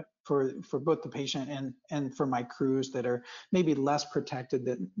both the patient and for my crews that are maybe less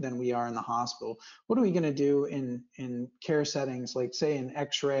protected than we are in the hospital? What are we going to do in care settings, like say an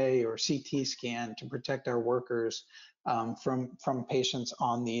X-ray or CT scan, to protect our workers from patients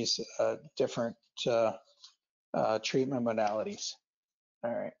on these different treatment modalities?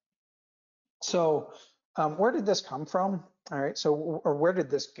 All right. So where did this come from? All right, so, or where did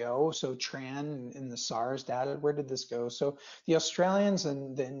this go? So TRAN and the SARS data, where did this go? So the Australians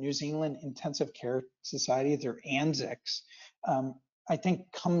and the New Zealand Intensive Care Society, their ANZICs, I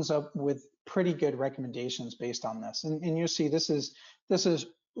think comes up with pretty good recommendations based on this. And you see this is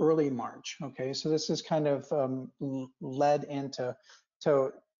early March, okay? So this is kind of led into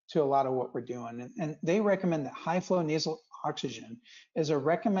a lot of what we're doing. And they recommend that high flow nasal oxygen is a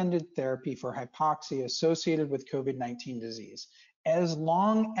recommended therapy for hypoxia associated with COVID-19 disease, as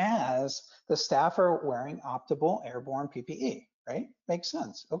long as the staff are wearing optimal airborne PPE, right? Makes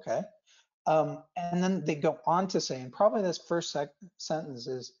sense, okay. And then they go on to say, and probably this first sentence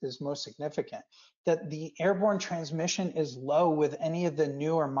is most significant, that the airborne transmission is low with any of the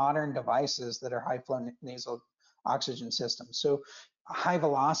newer modern devices that are high flow nasal oxygen systems. So high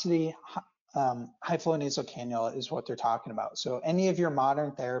velocity, high flow nasal cannula is what they're talking about. So any of your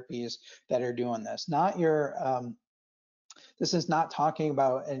modern therapies that are doing this, not your, this is not talking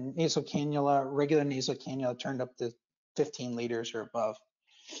about a nasal cannula, regular nasal cannula turned up to 15 liters or above.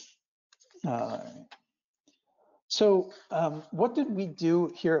 So what did we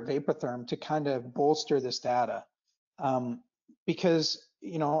do here at Vapotherm to kind of bolster this data? Because,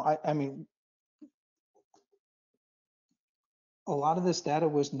 you know, I mean, a lot of this data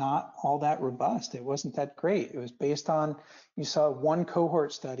was not all that robust. It wasn't that great. It was based on, you saw one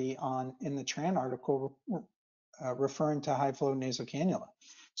cohort study in the TRAN article referring to high flow nasal cannula.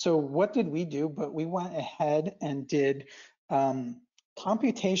 So what did we do? But we went ahead and did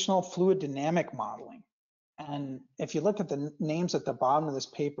computational fluid dynamic modeling. And if you look at the names at the bottom of this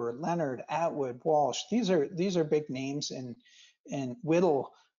paper, Leonard, Atwood, Walsh, these are big names in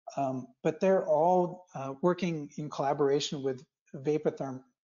Whittle, but they're all working in collaboration with Vapotherm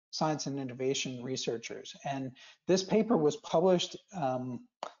science and innovation researchers. And this paper was published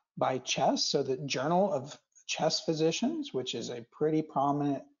by CHEST, so the Journal of Chest Physicians, which is a pretty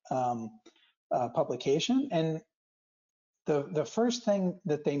prominent publication. And the first thing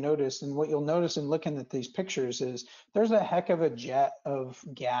that they noticed, and what you'll notice in looking at these pictures, is there's a heck of a jet of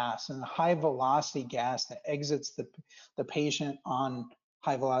gas and a high velocity gas that exits the patient on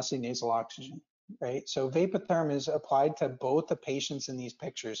high velocity nasal oxygen. right? So Vapotherm is applied to both the patients in these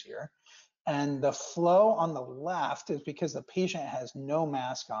pictures here. And the flow on the left is because the patient has no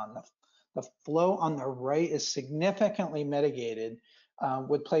mask on. The flow on the right is significantly mitigated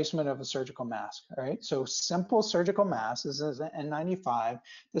with placement of a surgical mask, all right? So simple surgical mask, this is an N95.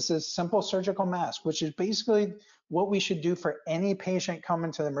 This is simple surgical mask, which is basically what we should do for any patient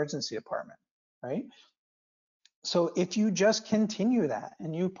coming to the emergency department, right? So if you just continue that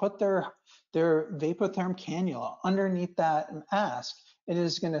and you put their Vapotherm cannula underneath that mask, it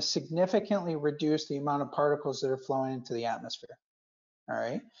is going to significantly reduce the amount of particles that are flowing into the atmosphere. All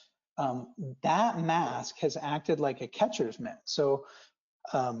right. That mask has acted like a catcher's mitt. So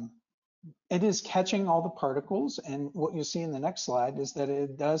it is catching all the particles. And what you see in the next slide is that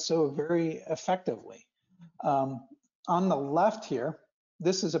it does so very effectively. On the left here,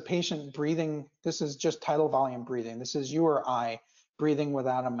 this is a patient breathing. This is just tidal volume breathing. This is you or I breathing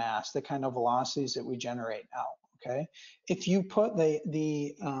without a mask, the kind of velocities that we generate out. Okay. If you put the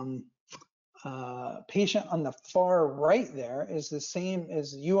patient on the far right there is the same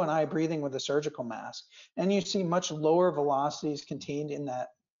as you and I breathing with a surgical mask, and you see much lower velocities contained in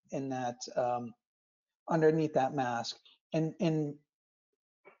that underneath that mask, and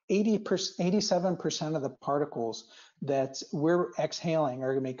 87% of the particles that we're exhaling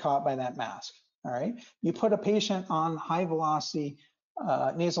are going to be caught by that mask. All right. You put a patient on high velocity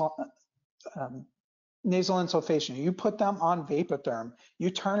nasal insulation, you put them on Vapotherm, you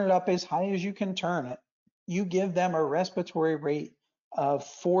turn it up as high as you can turn it, you give them a respiratory rate of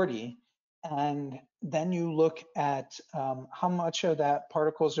 40, and then you look at how much of that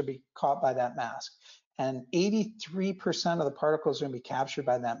particles are be caught by that mask. And 83% of the particles are going to be captured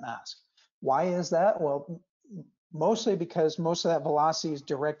by that mask. Why is that? Well, mostly because most of that velocity is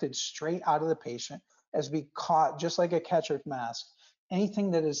directed straight out of the patient as be caught just like a catcher's mask.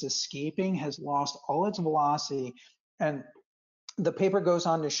 Anything that is escaping has lost all its velocity. And the paper goes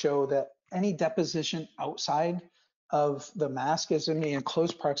on to show that any deposition outside of the mask is going to be in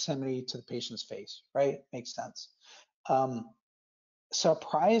close proximity to the patient's face, right? Makes sense.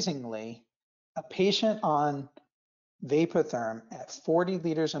 Surprisingly, a patient on Vapotherm at 40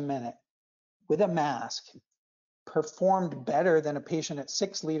 liters a minute with a mask performed better than a patient at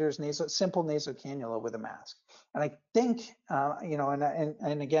 6 liters simple nasal cannula with a mask. And I think, you know,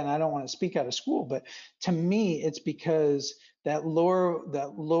 and again, I don't want to speak out of school, but to me, it's because that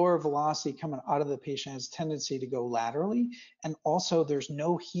lower velocity coming out of the patient has a tendency to go laterally, and also there's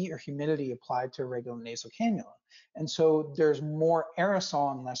no heat or humidity applied to a regular nasal cannula. And so there's more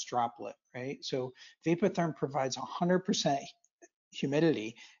aerosol and less droplet, right? So Vapotherm provides 100%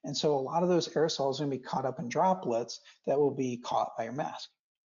 humidity. And so a lot of those aerosols are going to be caught up in droplets that will be caught by your mask.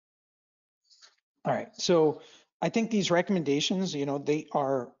 All right, so I think these recommendations, you know, they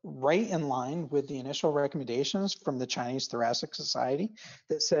are right in line with the initial recommendations from the Chinese Thoracic Society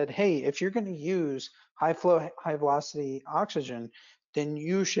that said, hey, if you're going to use high flow, high velocity oxygen, then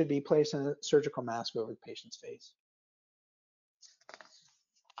you should be placing a surgical mask over the patient's face.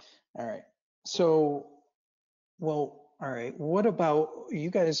 All right, so, well, all right, what about,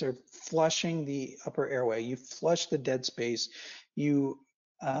 you guys are flushing the upper airway, you flush the dead space, you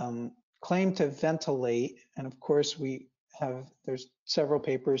claim to ventilate, and of course there's several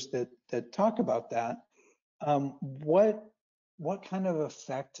papers that talk about that. What kind of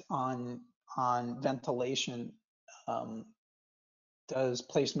effect on ventilation does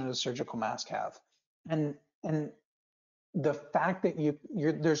placement of surgical mask have? And the fact that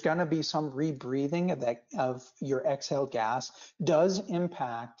there's going to be some rebreathing of your exhaled gas does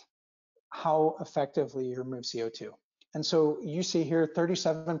impact how effectively you remove CO2. And so you see here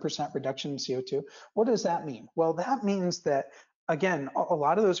 37% reduction in CO2. What does that mean? Well, that means that, again, a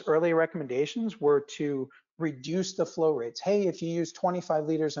lot of those early recommendations were to reduce the flow rates. Hey, if you use 25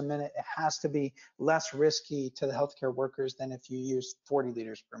 liters a minute, it has to be less risky to the healthcare workers than if you use 40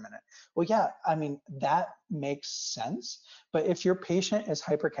 liters per minute. Well, yeah, I mean, that makes sense. But if your patient is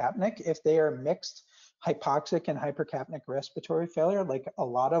hypercapnic, if they are mixed hypoxic and hypercapnic respiratory failure, like a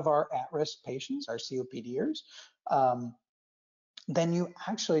lot of our at-risk patients, our COPDers, then you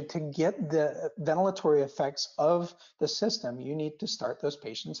actually, to get the ventilatory effects of the system, you need to start those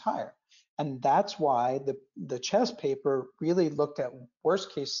patients higher. And that's why the chest paper really looked at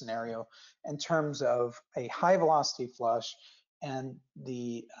worst case scenario in terms of a high velocity flush and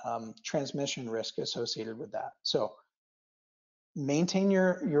the transmission risk associated with that. So maintain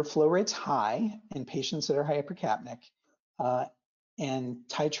your flow rates high in patients that are hypercapnic, and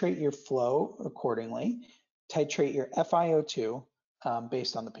titrate your flow accordingly. Titrate your FiO2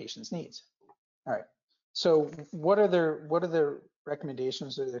 based on the patient's needs. All right. So what are the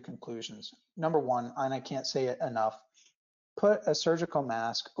recommendations or the conclusions. Number one, and I can't say it enough, put a surgical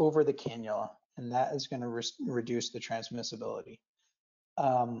mask over the cannula, and that is going to reduce the transmissibility.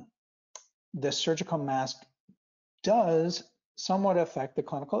 The surgical mask does somewhat affect the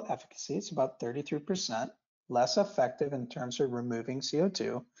clinical efficacy. It's about 33% less effective in terms of removing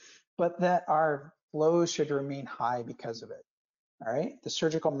CO2, but that our flows should remain high because of it. All right. The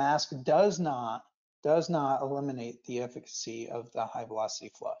surgical mask does not eliminate the efficacy of the high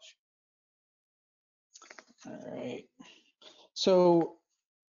velocity flush. All right. So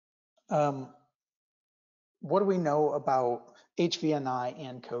what do we know about HVNI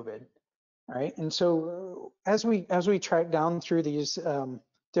and COVID? All right. And so as we track down through these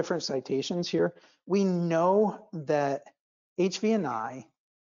different citations here, we know that HVNI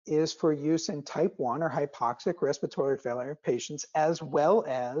is for use in type 1 or hypoxic respiratory failure patients, as well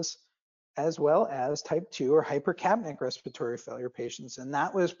as type 2 or hypercapnic respiratory failure patients. And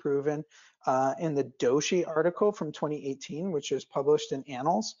that was proven in the Doshi article from 2018, which was published in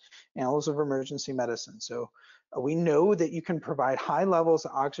Annals of Emergency Medicine. So we know that you can provide high levels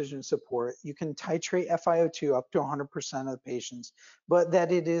of oxygen support. You can titrate FiO2 up to 100% of the patients, but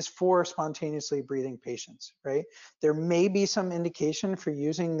that it is for spontaneously breathing patients, right? There may be some indication for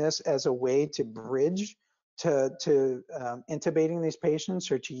using this as a way to bridge to intubating these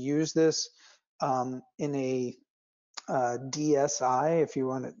patients, or to use this in a DSI, if you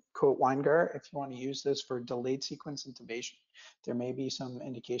want to quote Weingart, if you want to use this for delayed sequence intubation, there may be some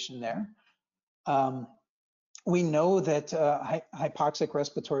indication there. We know that hypoxic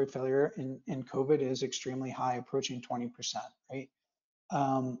respiratory failure in COVID is extremely high, approaching 20%, right?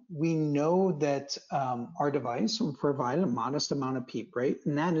 We know that our device will provide a modest amount of PEEP, right?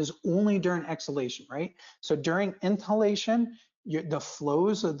 And that is only during exhalation, right? So during inhalation, the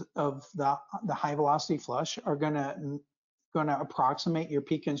flows of the high velocity flush are gonna approximate your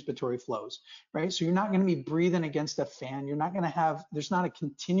peak inspiratory flows, right? So you're not gonna be breathing against a fan. You're not gonna have, there's not a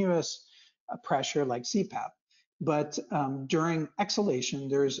continuous pressure like CPAP. But during exhalation,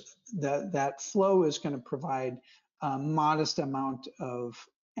 there's that flow is gonna provide a modest amount of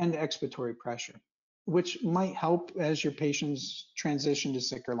end expiratory pressure, which might help as your patients transition to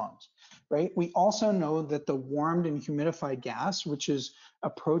sicker lungs, right? We also know that the warmed and humidified gas, which is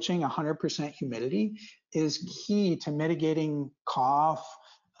approaching 100% humidity, is key to mitigating cough,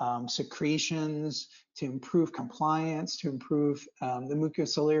 secretions, to improve compliance, to improve the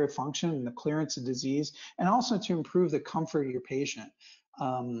mucociliary function and the clearance of disease, and also to improve the comfort of your patient.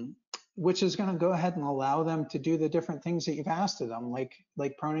 Which is going to go ahead and allow them to do the different things that you've asked of them, like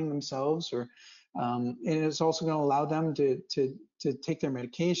proning themselves, or and it's also going to allow them to take their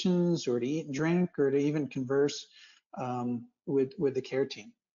medications, or to eat and drink, or to even converse with the care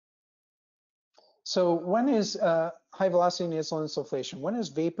team. So when is high velocity nasal insufflation? When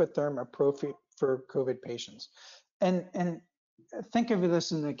is vapotherm appropriate for COVID patients? And think of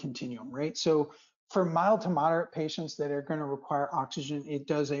this in the continuum, right? So for mild to moderate patients that are going to require oxygen, it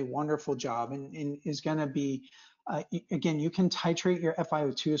does a wonderful job, and is going to be, again, you can titrate your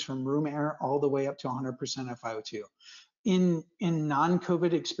FiO2s from room air all the way up to 100% FiO2. In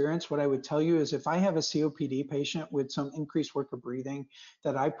non-COVID experience, what I would tell you is, if I have a COPD patient with some increased work of breathing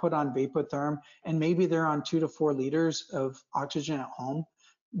that I put on vapotherm, and maybe they're on 2 to 4 liters of oxygen at home,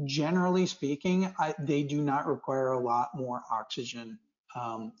 generally speaking, they do not require a lot more oxygen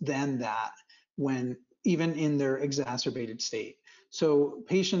than that, when even in their exacerbated state. So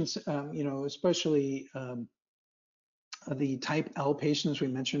patients, especially the type L patients we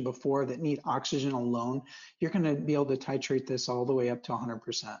mentioned before that need oxygen alone, you're going to be able to titrate this all the way up to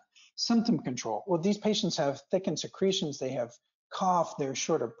 100%. Symptom control. Well, these patients have thickened secretions, they have cough, they're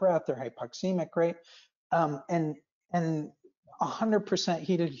short of breath, they're hypoxemic, right? And 100%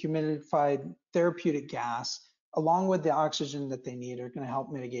 heated, humidified therapeutic gas, along with the oxygen that they need, are going to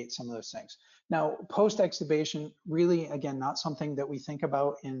help mitigate some of those things. Now, post-extubation, really, again, not something that we think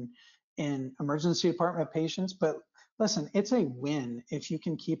about in emergency department patients, but listen, it's a win if you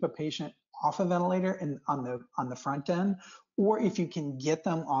can keep a patient off a ventilator and on the front end, or if you can get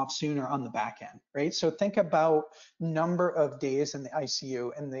them off sooner on the back end, right? So think about number of days in the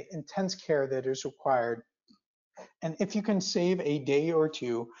ICU and the intense care that is required. And if you can save a day or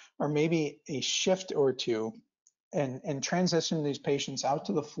two, or maybe a shift or two, and transition these patients out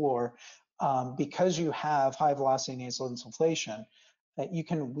to the floor, because you have high velocity nasal insufflation, that you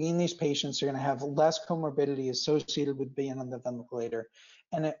can wean these patients. They're going to have less comorbidity associated with being on the ventilator.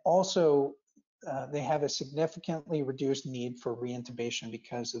 And it also, they have a significantly reduced need for reintubation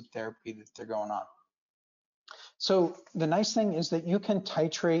because of therapy that they're going on. So the nice thing is that you can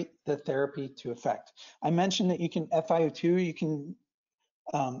titrate the therapy to effect. I mentioned that you can FiO2, you can,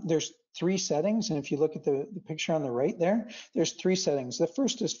 there's 3 settings. And if you look at the picture on the right there, there's 3 settings. The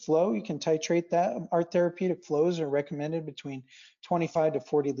first is flow. You can titrate that. Our therapeutic flows are recommended between 25 to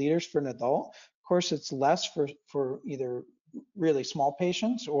 40 liters for an adult. Of course, it's less for either really small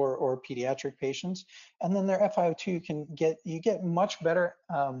patients or pediatric patients. And then their FiO2, you get much better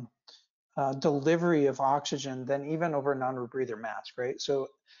delivery of oxygen than even over a non-rebreather mask, right? So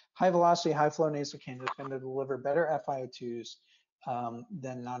high velocity, high flow nasal cannula is going to deliver better FiO2s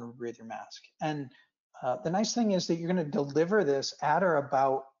than non-rebreather mask. And the nice thing is that you're going to deliver this at or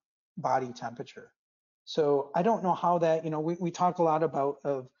about body temperature. So I don't know how that, we talk a lot about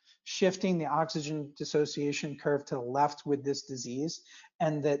of shifting the oxygen dissociation curve to the left with this disease,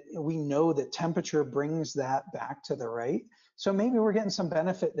 and that we know that temperature brings that back to the right. So maybe we're getting some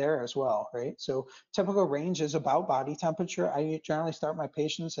benefit there as well, right? So typical range is about body temperature. I generally start my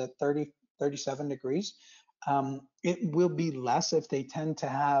patients at 30, 37 degrees. It will be less if they tend to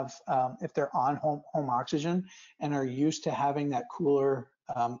have, if they're on home oxygen and are used to having that cooler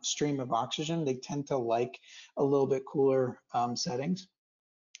stream of oxygen. They tend to like a little bit cooler settings.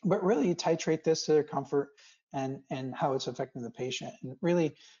 But really, you titrate this to their comfort and how it's affecting the patient. And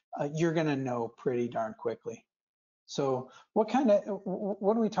really, you're going to know pretty darn quickly. So what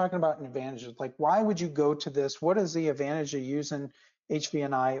are we talking about in advantages? Like, why would you go to this? What is the advantage of using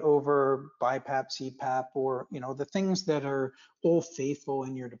HVNI over BiPAP, CPAP, or the things that are old faithful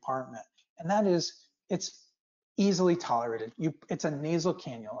in your department? And that is, it's easily tolerated. It's a nasal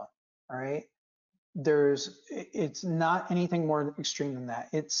cannula, all right? It's not anything more extreme than that.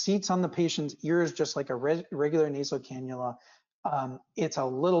 It seats on the patient's ears just like a regular nasal cannula. It's a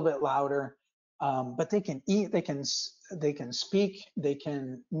little bit louder, but they can eat, they can speak, they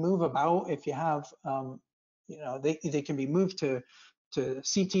can move about. If you have, they can be moved to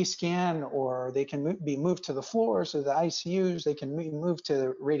CT scan, or they can be moved to the floors of the ICUs. They can be moved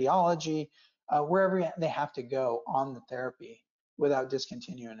to radiology, wherever they have to go on the therapy without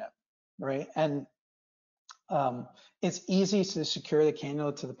discontinuing it, right? And it's easy to secure the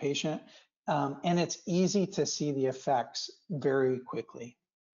cannula to the patient, and it's easy to see the effects very quickly.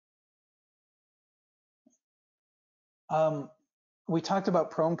 We talked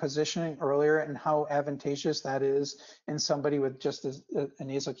about prone positioning earlier and how advantageous that is in somebody with just a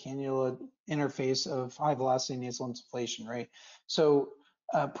nasal cannula interface of high velocity nasal insufflation, right? So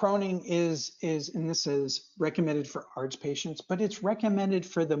proning is, and this is recommended for ARDS patients, but it's recommended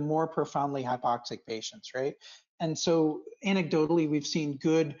for the more profoundly hypoxic patients, right? And so anecdotally, we've seen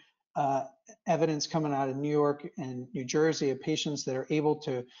good evidence coming out of New York and New Jersey of patients that are able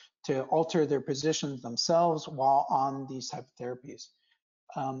to alter their positions themselves while on these type of therapies.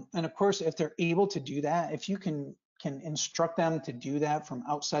 And of course, if they're able to do that, if you can instruct them to do that from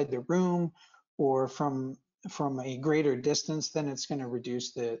outside the room or from a greater distance, then it's going to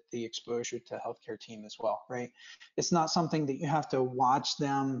reduce the exposure to healthcare team as well, right? It's not something that you have to watch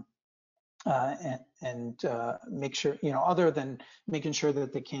them and make sure, other than making sure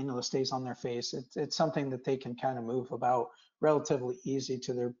that the cannula stays on their face. It's something that they can kind of move about relatively easy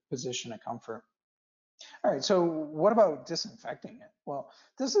to their position of comfort. All right, so what about disinfecting it? Well,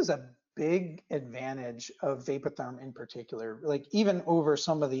 this is a big advantage of Vapotherm in particular, like even over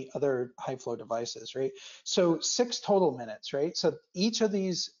some of the other high flow devices, right? So 6 total minutes, right? So each of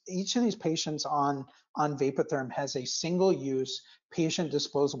these patients on Vapotherm has a single use patient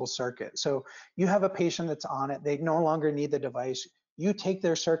disposable circuit. So you have a patient that's on it, they no longer need the device. You take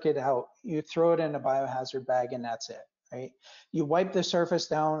their circuit out, you throw it in a biohazard bag, and that's it. Right? You wipe the surface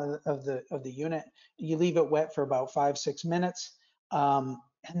down of the unit, you leave it wet for about 5-6 minutes, and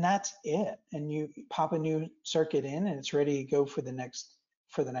that's it. And you pop a new circuit in, and it's ready to go for the next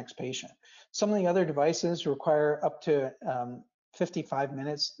patient. Some of the other devices require up to 55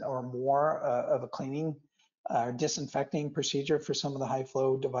 minutes or more of a cleaning disinfecting procedure for some of the high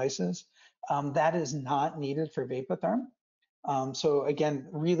flow devices. That is not needed for Vapotherm. So again,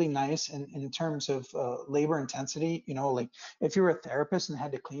 really nice in terms of labor intensity. Like if you were a therapist and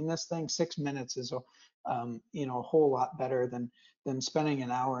had to clean this thing, 6 minutes is a whole lot better than spending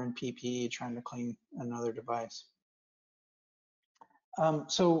an hour in PPE trying to clean another device.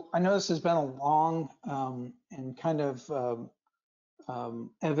 So I know this has been a long and kind of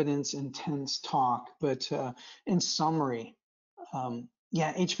evidence intense talk, but in summary,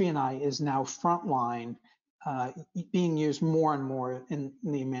 yeah, HVNI is now frontline, being used more and more in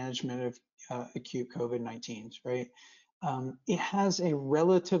the management of acute COVID-19, right? It has a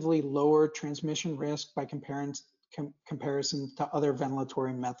relatively lower transmission risk by comparison to other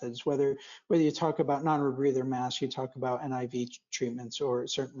ventilatory methods, whether you talk about non-rebreather masks, you talk about NIV treatments, or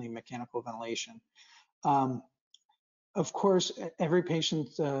certainly mechanical ventilation. Of course, every patient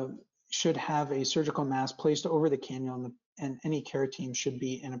should have a surgical mask placed over the cannula, and any care team should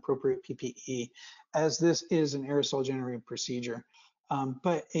be in appropriate PPE, as this is an aerosol generating procedure.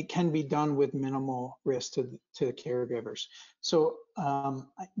 But it can be done with minimal risk to the caregivers. So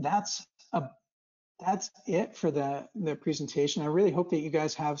that's it for the presentation. I really hope that you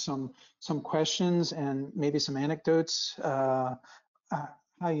guys have some questions and maybe some anecdotes,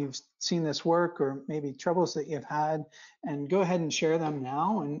 how you've seen this work, or maybe troubles that you've had, and go ahead and share them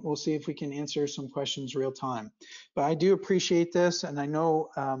now, and we'll see if we can answer some questions real time. But I do appreciate this, and I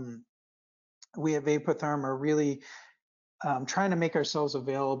know we at Vapotherm are really trying to make ourselves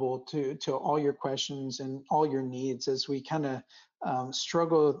available to all your questions and all your needs as we kind of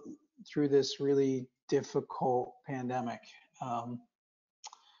struggle through this really difficult pandemic.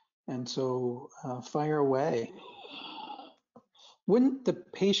 And so fire away. Wouldn't the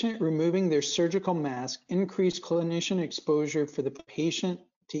patient removing their surgical mask increase clinician exposure for the patient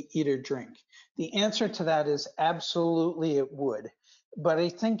to eat or drink? The answer to that is absolutely it would. But I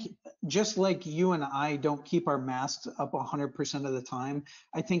think just like you and I don't keep our masks up 100% of the time,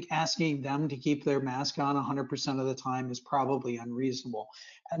 I think asking them to keep their mask on 100% of the time is probably unreasonable.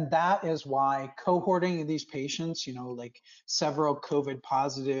 And that is why cohorting these patients, you know, like several COVID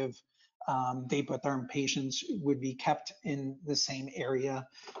positive Vapotherm patients would be kept in the same area,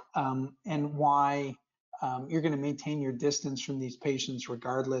 and why you're going to maintain your distance from these patients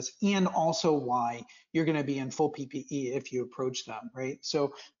regardless, and also why you're going to be in full PPE if you approach them, right?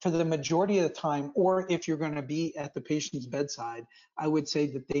 So for the majority of the time, or if you're going to be at the patient's bedside, I would say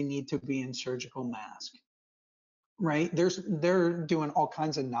that they need to be in surgical mask. Right, they're doing all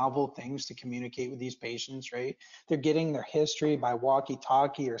kinds of novel things to communicate with these patients, right? They're getting their history by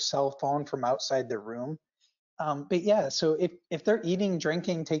walkie-talkie or cell phone from outside the room. But yeah, so if they're eating,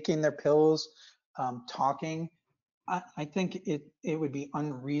 drinking, taking their pills, talking, I think it would be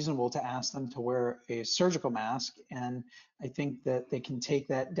unreasonable to ask them to wear a surgical mask, and I think that they can take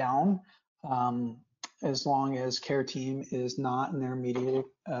that down as long as care team is not in their immediate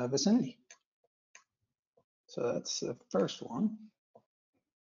vicinity. So that's the first one.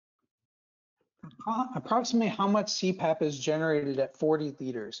 Approximately how much CPAP is generated at 40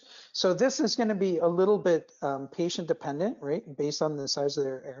 liters? So this is going to be a little bit patient dependent, right? Based on the size of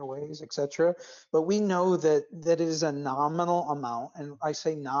their airways, et cetera. But we know that it is a nominal amount. And I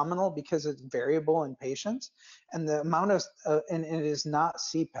say nominal because it's variable in patients. And the amount of, and it is not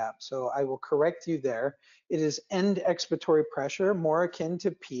CPAP. So I will correct you there. It is end expiratory pressure, more akin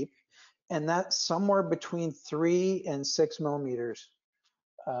to PEEP. And that's somewhere between 3 and 6 millimeters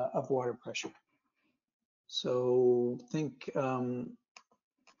of water pressure. So think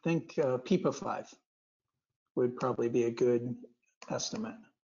PEEP of 5 would probably be a good estimate.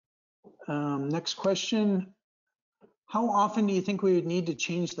 Next question. How often do you think we would need to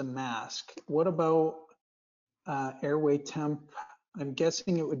change the mask? What about airway temp? I'm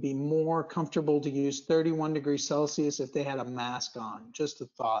guessing it would be more comfortable to use 31 degrees Celsius if they had a mask on, just a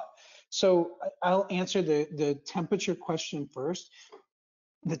thought. So I'll answer the temperature question first.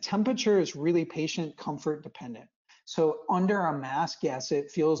 The temperature is really patient comfort dependent. So under a mask, yes,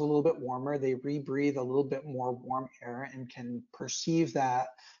 it feels a little bit warmer. They rebreathe a little bit more warm air and can perceive that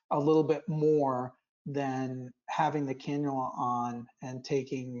a little bit more than having the cannula on and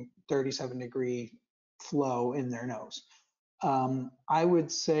taking 37 degree flow in their nose. I would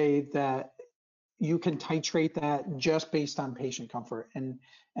say that you can titrate that just based on patient comfort. And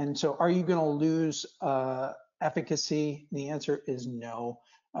so are you going to lose efficacy? The answer is no.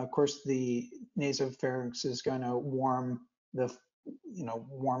 Of course, the nasopharynx is going to warm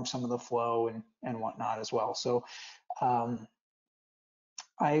some of the flow and whatnot as well. So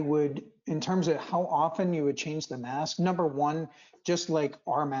I would, in terms of how often you would change the mask, number one, just like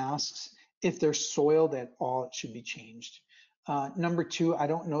our masks, if they're soiled at all, it should be changed. Number two, I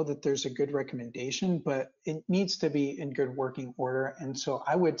don't know that there's a good recommendation, but it needs to be in good working order. And so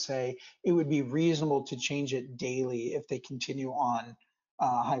I would say it would be reasonable to change it daily if they continue on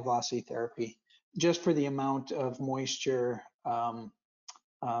high velocity therapy, just for the amount of moisture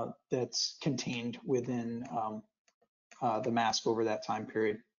that's contained within the mask over that time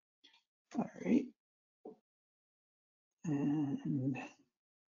period. All right. And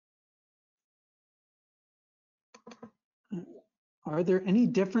are there any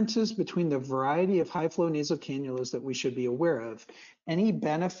differences between the variety of high flow nasal cannulas that we should be aware of? Any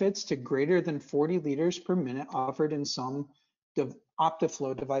benefits to greater than 40 liters per minute offered in some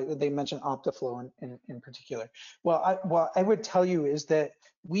Optiflow device. They mentioned Optiflow in particular. What I would tell you is that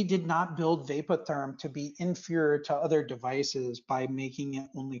we did not build Vapotherm to be inferior to other devices by making it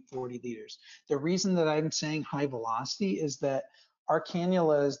only 40 liters. The reason that I'm saying high velocity is that our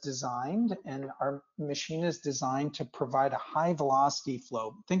cannula is designed and our machine is designed to provide a high velocity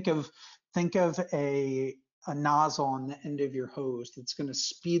flow. Think of a nozzle on the end of your hose that's going to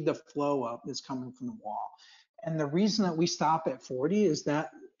speed the flow up that's coming from the wall. And the reason that we stop at 40 is that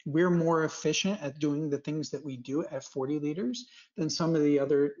we're more efficient at doing the things that we do at 40 liters than some of the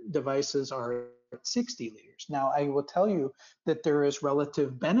other devices are at 60 liters. Now, I will tell you that there is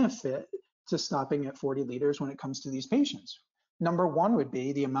relative benefit to stopping at 40 liters when it comes to these patients. Number one would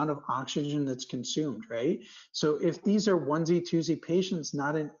be the amount of oxygen that's consumed, right? So if these are onesie, twosie patients,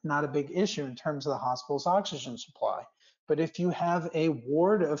 not a big issue in terms of the hospital's oxygen supply. But if you have a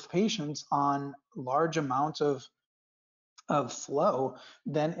ward of patients on large amounts of flow,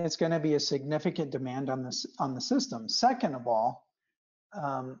 then it's going to be a significant demand on the system. Second of all,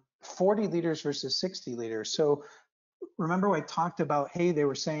 40 liters versus 60 liters. So remember I talked about, hey, they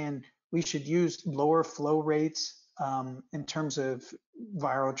were saying we should use lower flow rates in terms of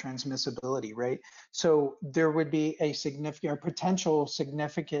viral transmissibility, right? So there would be a significant or potential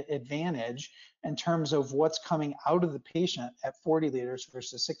significant advantage in terms of what's coming out of the patient at 40 liters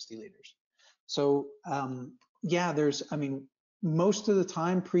versus 60 liters. So yeah, most of the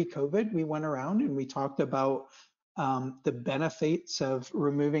time pre-COVID, we went around and we talked about the benefits of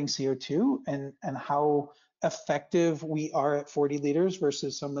removing CO2 and how effective we are at 40 liters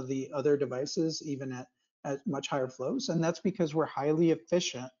versus some of the other devices, even at much higher flows. And that's because we're highly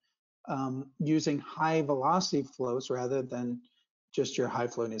efficient using high velocity flows rather than just your high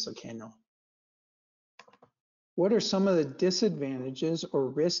flow nasal cannula. What are some of the disadvantages or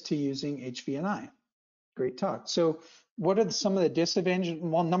risks to using HVNI? Great talk. So what are some of the disadvantages?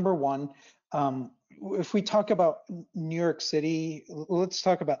 Well, number one, if we talk about New York City, let's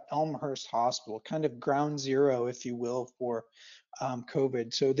talk about Elmhurst Hospital, kind of ground zero, if you will, for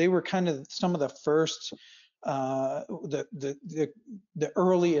COVID. So they were kind of some of the first, the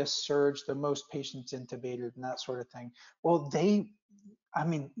earliest surge, the most patients intubated and that sort of thing. Well,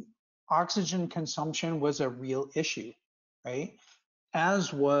 oxygen consumption was a real issue, right?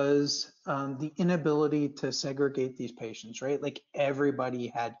 As was the inability to segregate these patients, right? Like everybody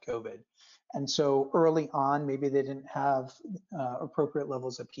had COVID. And so early on, maybe they didn't have appropriate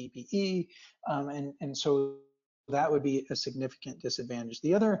levels of PPE. And so that would be a significant disadvantage.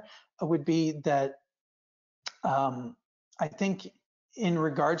 The other would be that I think in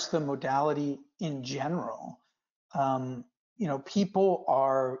regards to the modality in general, people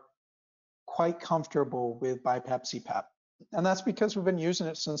are quite comfortable with BiPAP CPAP. And that's because we've been using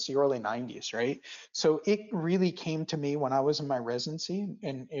it since the early 90s, right? So it really came to me when I was in my residency,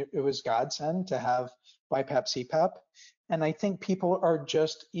 and it was godsend to have BiPAP CPAP. And I think people are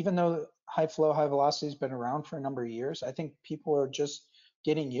just, even though high flow, high velocity has been around for a number of years, I think people are just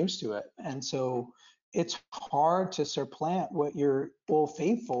getting used to it. And so it's hard to supplant what your old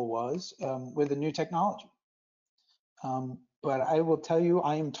faithful was with a new technology. But I will tell you,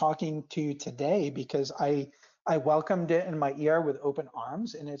 I am talking to you today because I welcomed it in my ER with open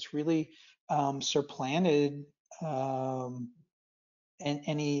arms, and it's really supplanted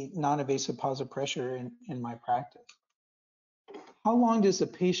any non-invasive positive pressure in my practice. How long does a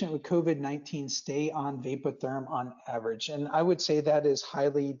patient with COVID-19 stay on Vapotherm on average? And I would say that is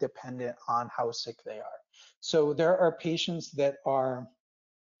highly dependent on how sick they are. So there are patients that are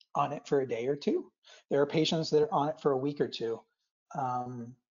on it for a day or two. There are patients that are on it for a week or two.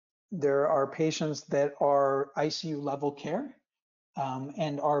 There are patients that are ICU level care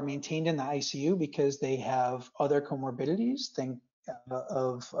and are maintained in the ICU because they have other comorbidities. Think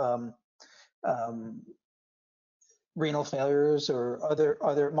of renal failures or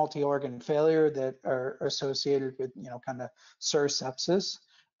other multi-organ failure that are associated with kind of SIRS sepsis,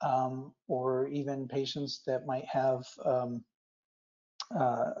 or even patients that might have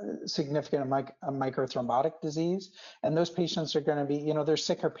significant microthrombotic disease. And those patients are going to be, they're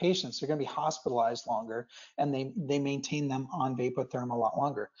sicker patients. They're going to be hospitalized longer, and they maintain them on Vapotherm a lot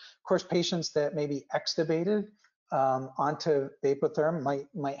longer. Of course, patients that may be extubated onto Vapotherm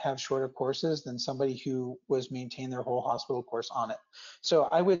might have shorter courses than somebody who was maintained their whole hospital course on it. So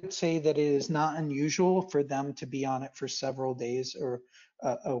I would say that it is not unusual for them to be on it for several days or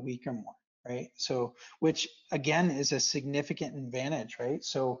a week or more. Right? So, which again is a significant advantage, right?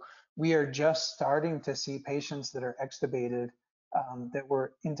 So we are just starting to see patients that are extubated that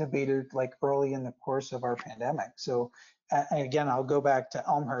were intubated like early in the course of our pandemic. So again, I'll go back to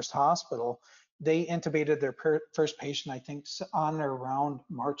Elmhurst Hospital. they intubated their first patient, I think, on or around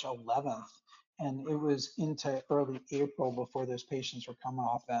March 11th, and it was into early April before those patients were coming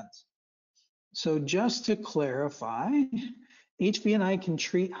off vents. So just to clarify, HVNI can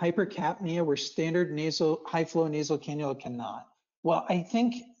treat hypercapnia where standard high flow nasal cannula cannot. Well, I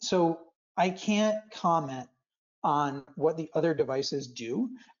think, so I can't comment on what the other devices do.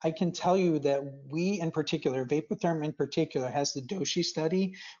 I can tell you that we in particular, Vapotherm in particular, has the Doshi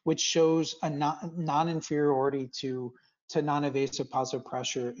study, which shows a non-inferiority to non-invasive positive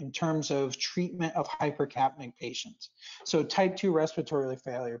pressure in terms of treatment of hypercapnic patients. So type 2 respiratory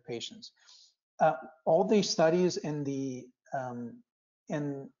failure patients. All these studies in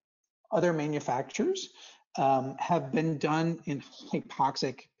other manufacturers have been done in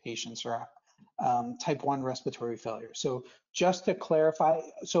hypoxic patients or type 1 respiratory failure. So just to clarify,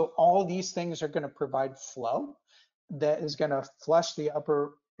 so all these things are going to provide flow that is going to flush the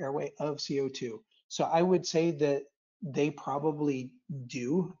upper airway of CO2. So I would say that they probably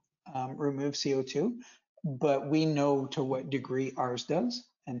do remove CO2, but we know to what degree ours does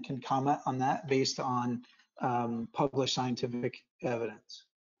and can comment on that based on published scientific evidence.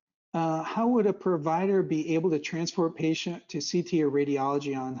 How would a provider be able to transport patient to CT or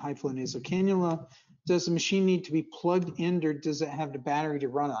radiology on high flow nasal cannula? Does the machine need to be plugged in, or does it have the battery to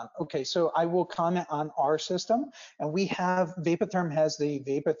run on? Okay, so I will comment on our system, and we have, Vapotherm has the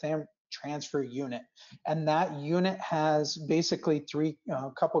Vapotherm transfer unit, and that unit has basically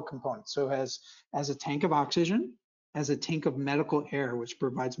couple components. So it has a tank of oxygen, has a tank of medical air, which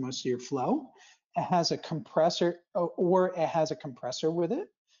provides most of your flow. It has a compressor, or it has a compressor with it.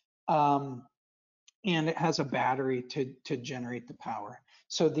 And it has a battery to generate the power.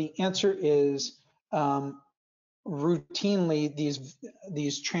 So the answer is routinely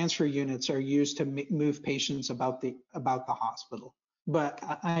these transfer units are used to move patients about the hospital. But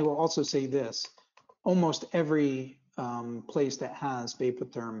I will also say this: almost every place that has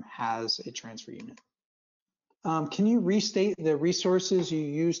Vapotherm has a transfer unit. Can you restate the resources you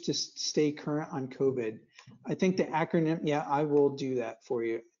use to stay current on COVID? I think the acronym, yeah, I will do that for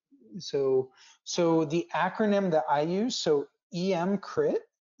you. So the acronym that I use, so EMCRIT,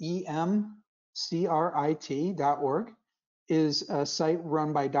 EMCRIT.org, is a site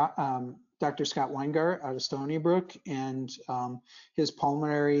run by Dr. Scott Weingart out of Stony Brook, and his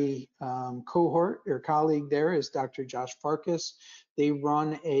pulmonary cohort or colleague there is Dr. Josh Farkas. They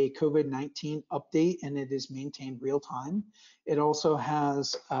run a COVID-19 update, and it is maintained real time. It also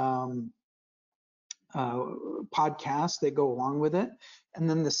has podcasts that go along with it. And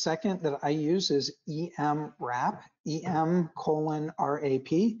then the second that I use is EMRAP,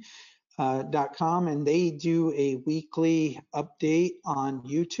 EM:RAP.com, and they do a weekly update on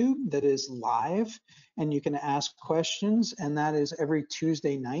YouTube that is live, and you can ask questions, and that is every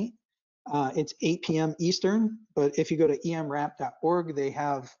Tuesday night. It's 8 p.m. Eastern, but if you go to emrap.org, they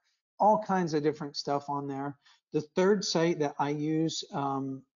have all kinds of different stuff on there. The third site that I use,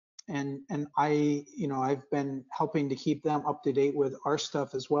 and I've been helping to keep them up to date with our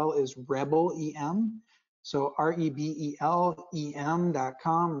stuff as well, is Rebel EM. So REBELEM.com,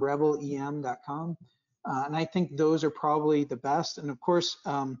 RebelEM.com. And I think those are probably the best. And of course,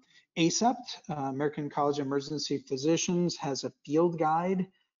 FACEP, American College of Emergency Physicians, has a field guide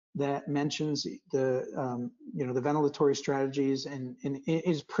that mentions the the ventilatory strategies, and it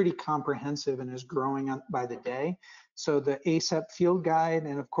is pretty comprehensive and is growing by the day. So the FACEP field guide,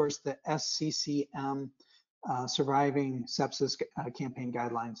 and of course the SCCM surviving sepsis campaign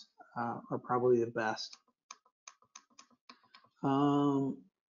guidelines are probably the best.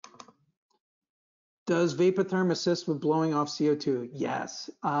 Does Vapotherm assist with blowing off CO2? Yes.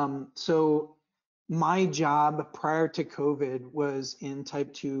 So my job prior to COVID was in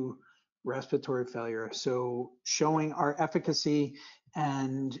type 2 respiratory failure. So showing our efficacy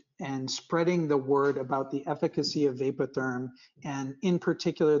and spreading the word about the efficacy of Vapotherm, and in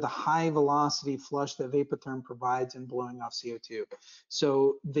particular the high velocity flush that Vapotherm provides in blowing off CO2.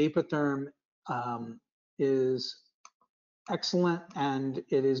 So Vapotherm is excellent, and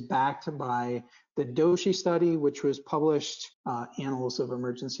it is backed by the Doshi study, which was published Annals of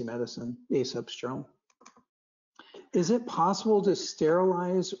Emergency Medicine, ACEP's journal. Is it possible to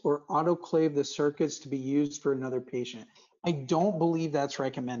sterilize or autoclave the circuits to be used for another patient? I don't believe that's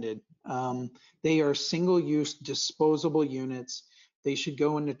recommended. They are single-use disposable units. They should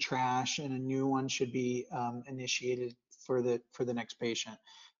go into trash, and a new one should be initiated for the next patient.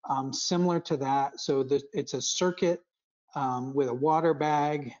 Similar to that, so it's a circuit with a water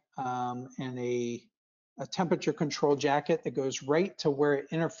bag and a temperature control jacket that goes right to where it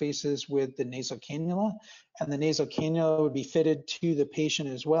interfaces with the nasal cannula, and the nasal cannula would be fitted to the patient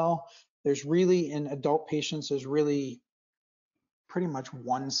as well. There's really, in adult patients, there's really pretty much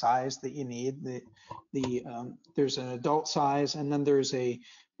one size that you need. There's an adult size, and then there's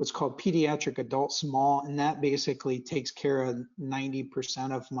what's called pediatric adult small, and that basically takes care of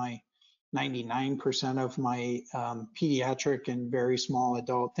 99% of my pediatric and very small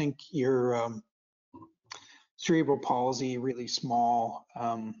adult. Think your cerebral palsy, really small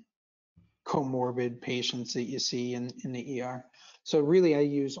comorbid patients that you see in the ER. So really, I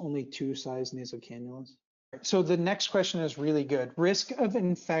use only 2 size nasal cannulas. So the next question is really good. Risk of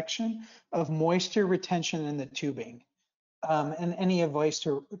infection of moisture retention in the tubing, and any advice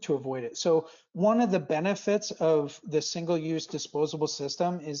to avoid it. So one of the benefits of the single-use disposable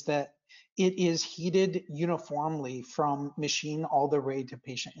system is that it is heated uniformly from machine all the way to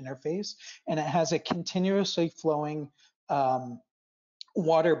patient interface, and it has a continuously flowing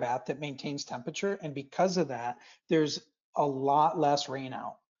water bath that maintains temperature, and because of that, there's a lot less rain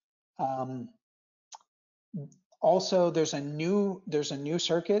out. Also, there's a new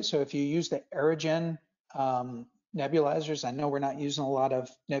circuit. So if you use the Aerogen nebulizers, I know we're not using a lot of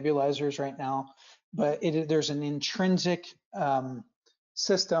nebulizers right now, but there's an intrinsic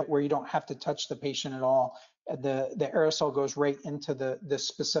system where you don't have to touch the patient at all. The aerosol goes right into the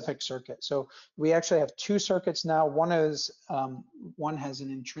specific circuit. So we actually have 2 circuits now. One has an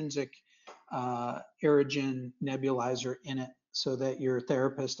intrinsic Aerogen nebulizer in it, so that your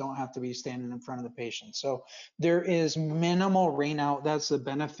therapists don't have to be standing in front of the patient. So there is minimal rain out. That's the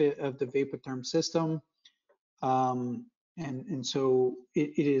benefit of the Vapotherm system. And so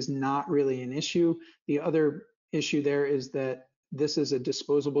it is not really an issue. The other issue there is that this is a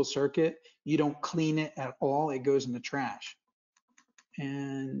disposable circuit. You don't clean it at all. It goes in the trash.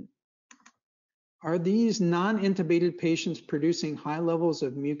 And are these non-intubated patients producing high levels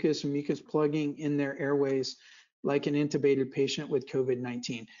of mucus and mucus plugging in their airways like an intubated patient with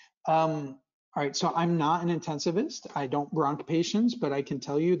COVID-19? All right, so I'm not an intensivist. I don't bronch patients, but I can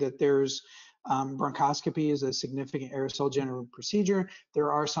tell you that there's bronchoscopy is a significant aerosol generative procedure.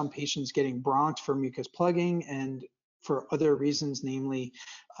 There are some patients getting bronched for mucus plugging and for other reasons, namely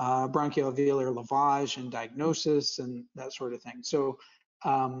bronchoalveolar lavage and diagnosis and that sort of thing. So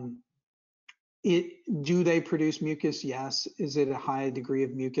do they produce mucus? Yes. Is it a high degree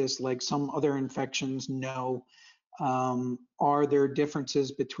of mucus like some other infections? No. Are there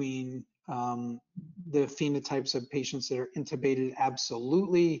differences between the phenotypes of patients that are intubated?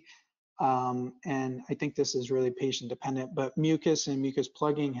 Absolutely. And I think this is really patient dependent, but mucus and mucus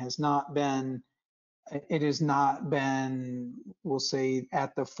plugging has not been, we'll say,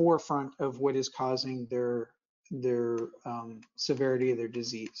 at the forefront of what is causing their severity of their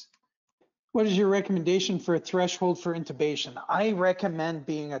disease. What is your recommendation for a threshold for intubation? I recommend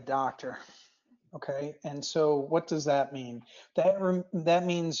being a doctor. Okay, and so what does that mean? That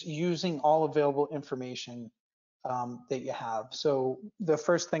means using all available information that you have. So the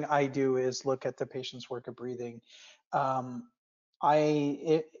first thing I do is look at the patient's work of breathing.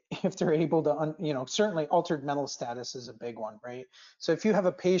 If they're able to, certainly altered mental status is a big one, right? So if you have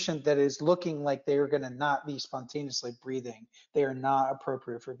a patient that is looking like they're going to not be spontaneously breathing, they are not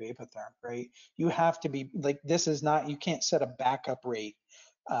appropriate for Vapotherm, right? You have to be like, you can't set a backup rate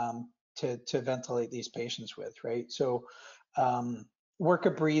to ventilate these patients with, right? So work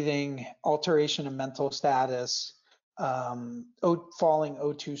of breathing, alteration of mental status, falling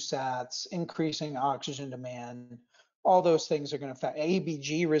O2 sats, increasing oxygen demand, all those things are going to affect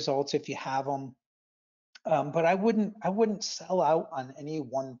ABG results if you have them. But I wouldn't sell out on any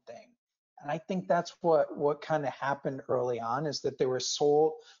one thing. And I think that's what kind of happened early on, is that they were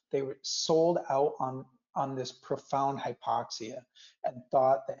sold out on this profound hypoxia and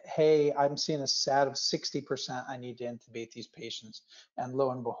thought that, hey, I'm seeing a SAT of 60%, I need to intubate these patients. And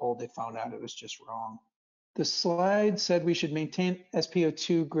lo and behold, they found out it was just wrong. The slide said we should maintain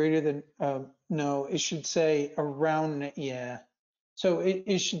SpO2 greater than, no, it should say around, yeah. So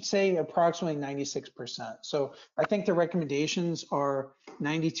it should say approximately 96%. So I think the recommendations are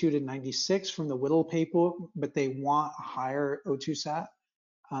 92 to 96 from the Whittle paper, but they want a higher O2 sat.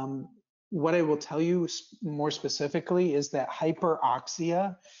 What I will tell you more specifically is that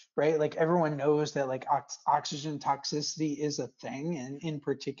hyperoxia, right? Like everyone knows that like oxygen toxicity is a thing, and in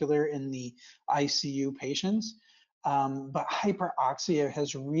particular in the ICU patients. But hyperoxia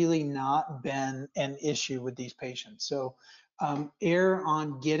has really not been an issue with these patients. So err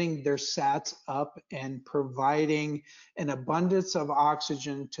on getting their SATs up and providing an abundance of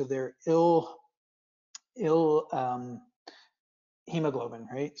oxygen to their ill hemoglobin,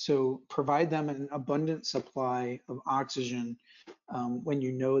 right? So provide them an abundant supply of oxygen when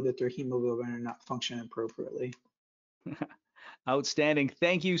you know that their hemoglobin are not functioning appropriately. Outstanding.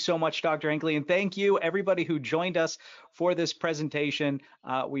 Thank you so much, Dr. Hinkley, and thank you everybody who joined us for this presentation.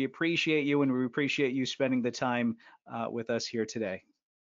 We appreciate you, and we appreciate you spending the time with us here today.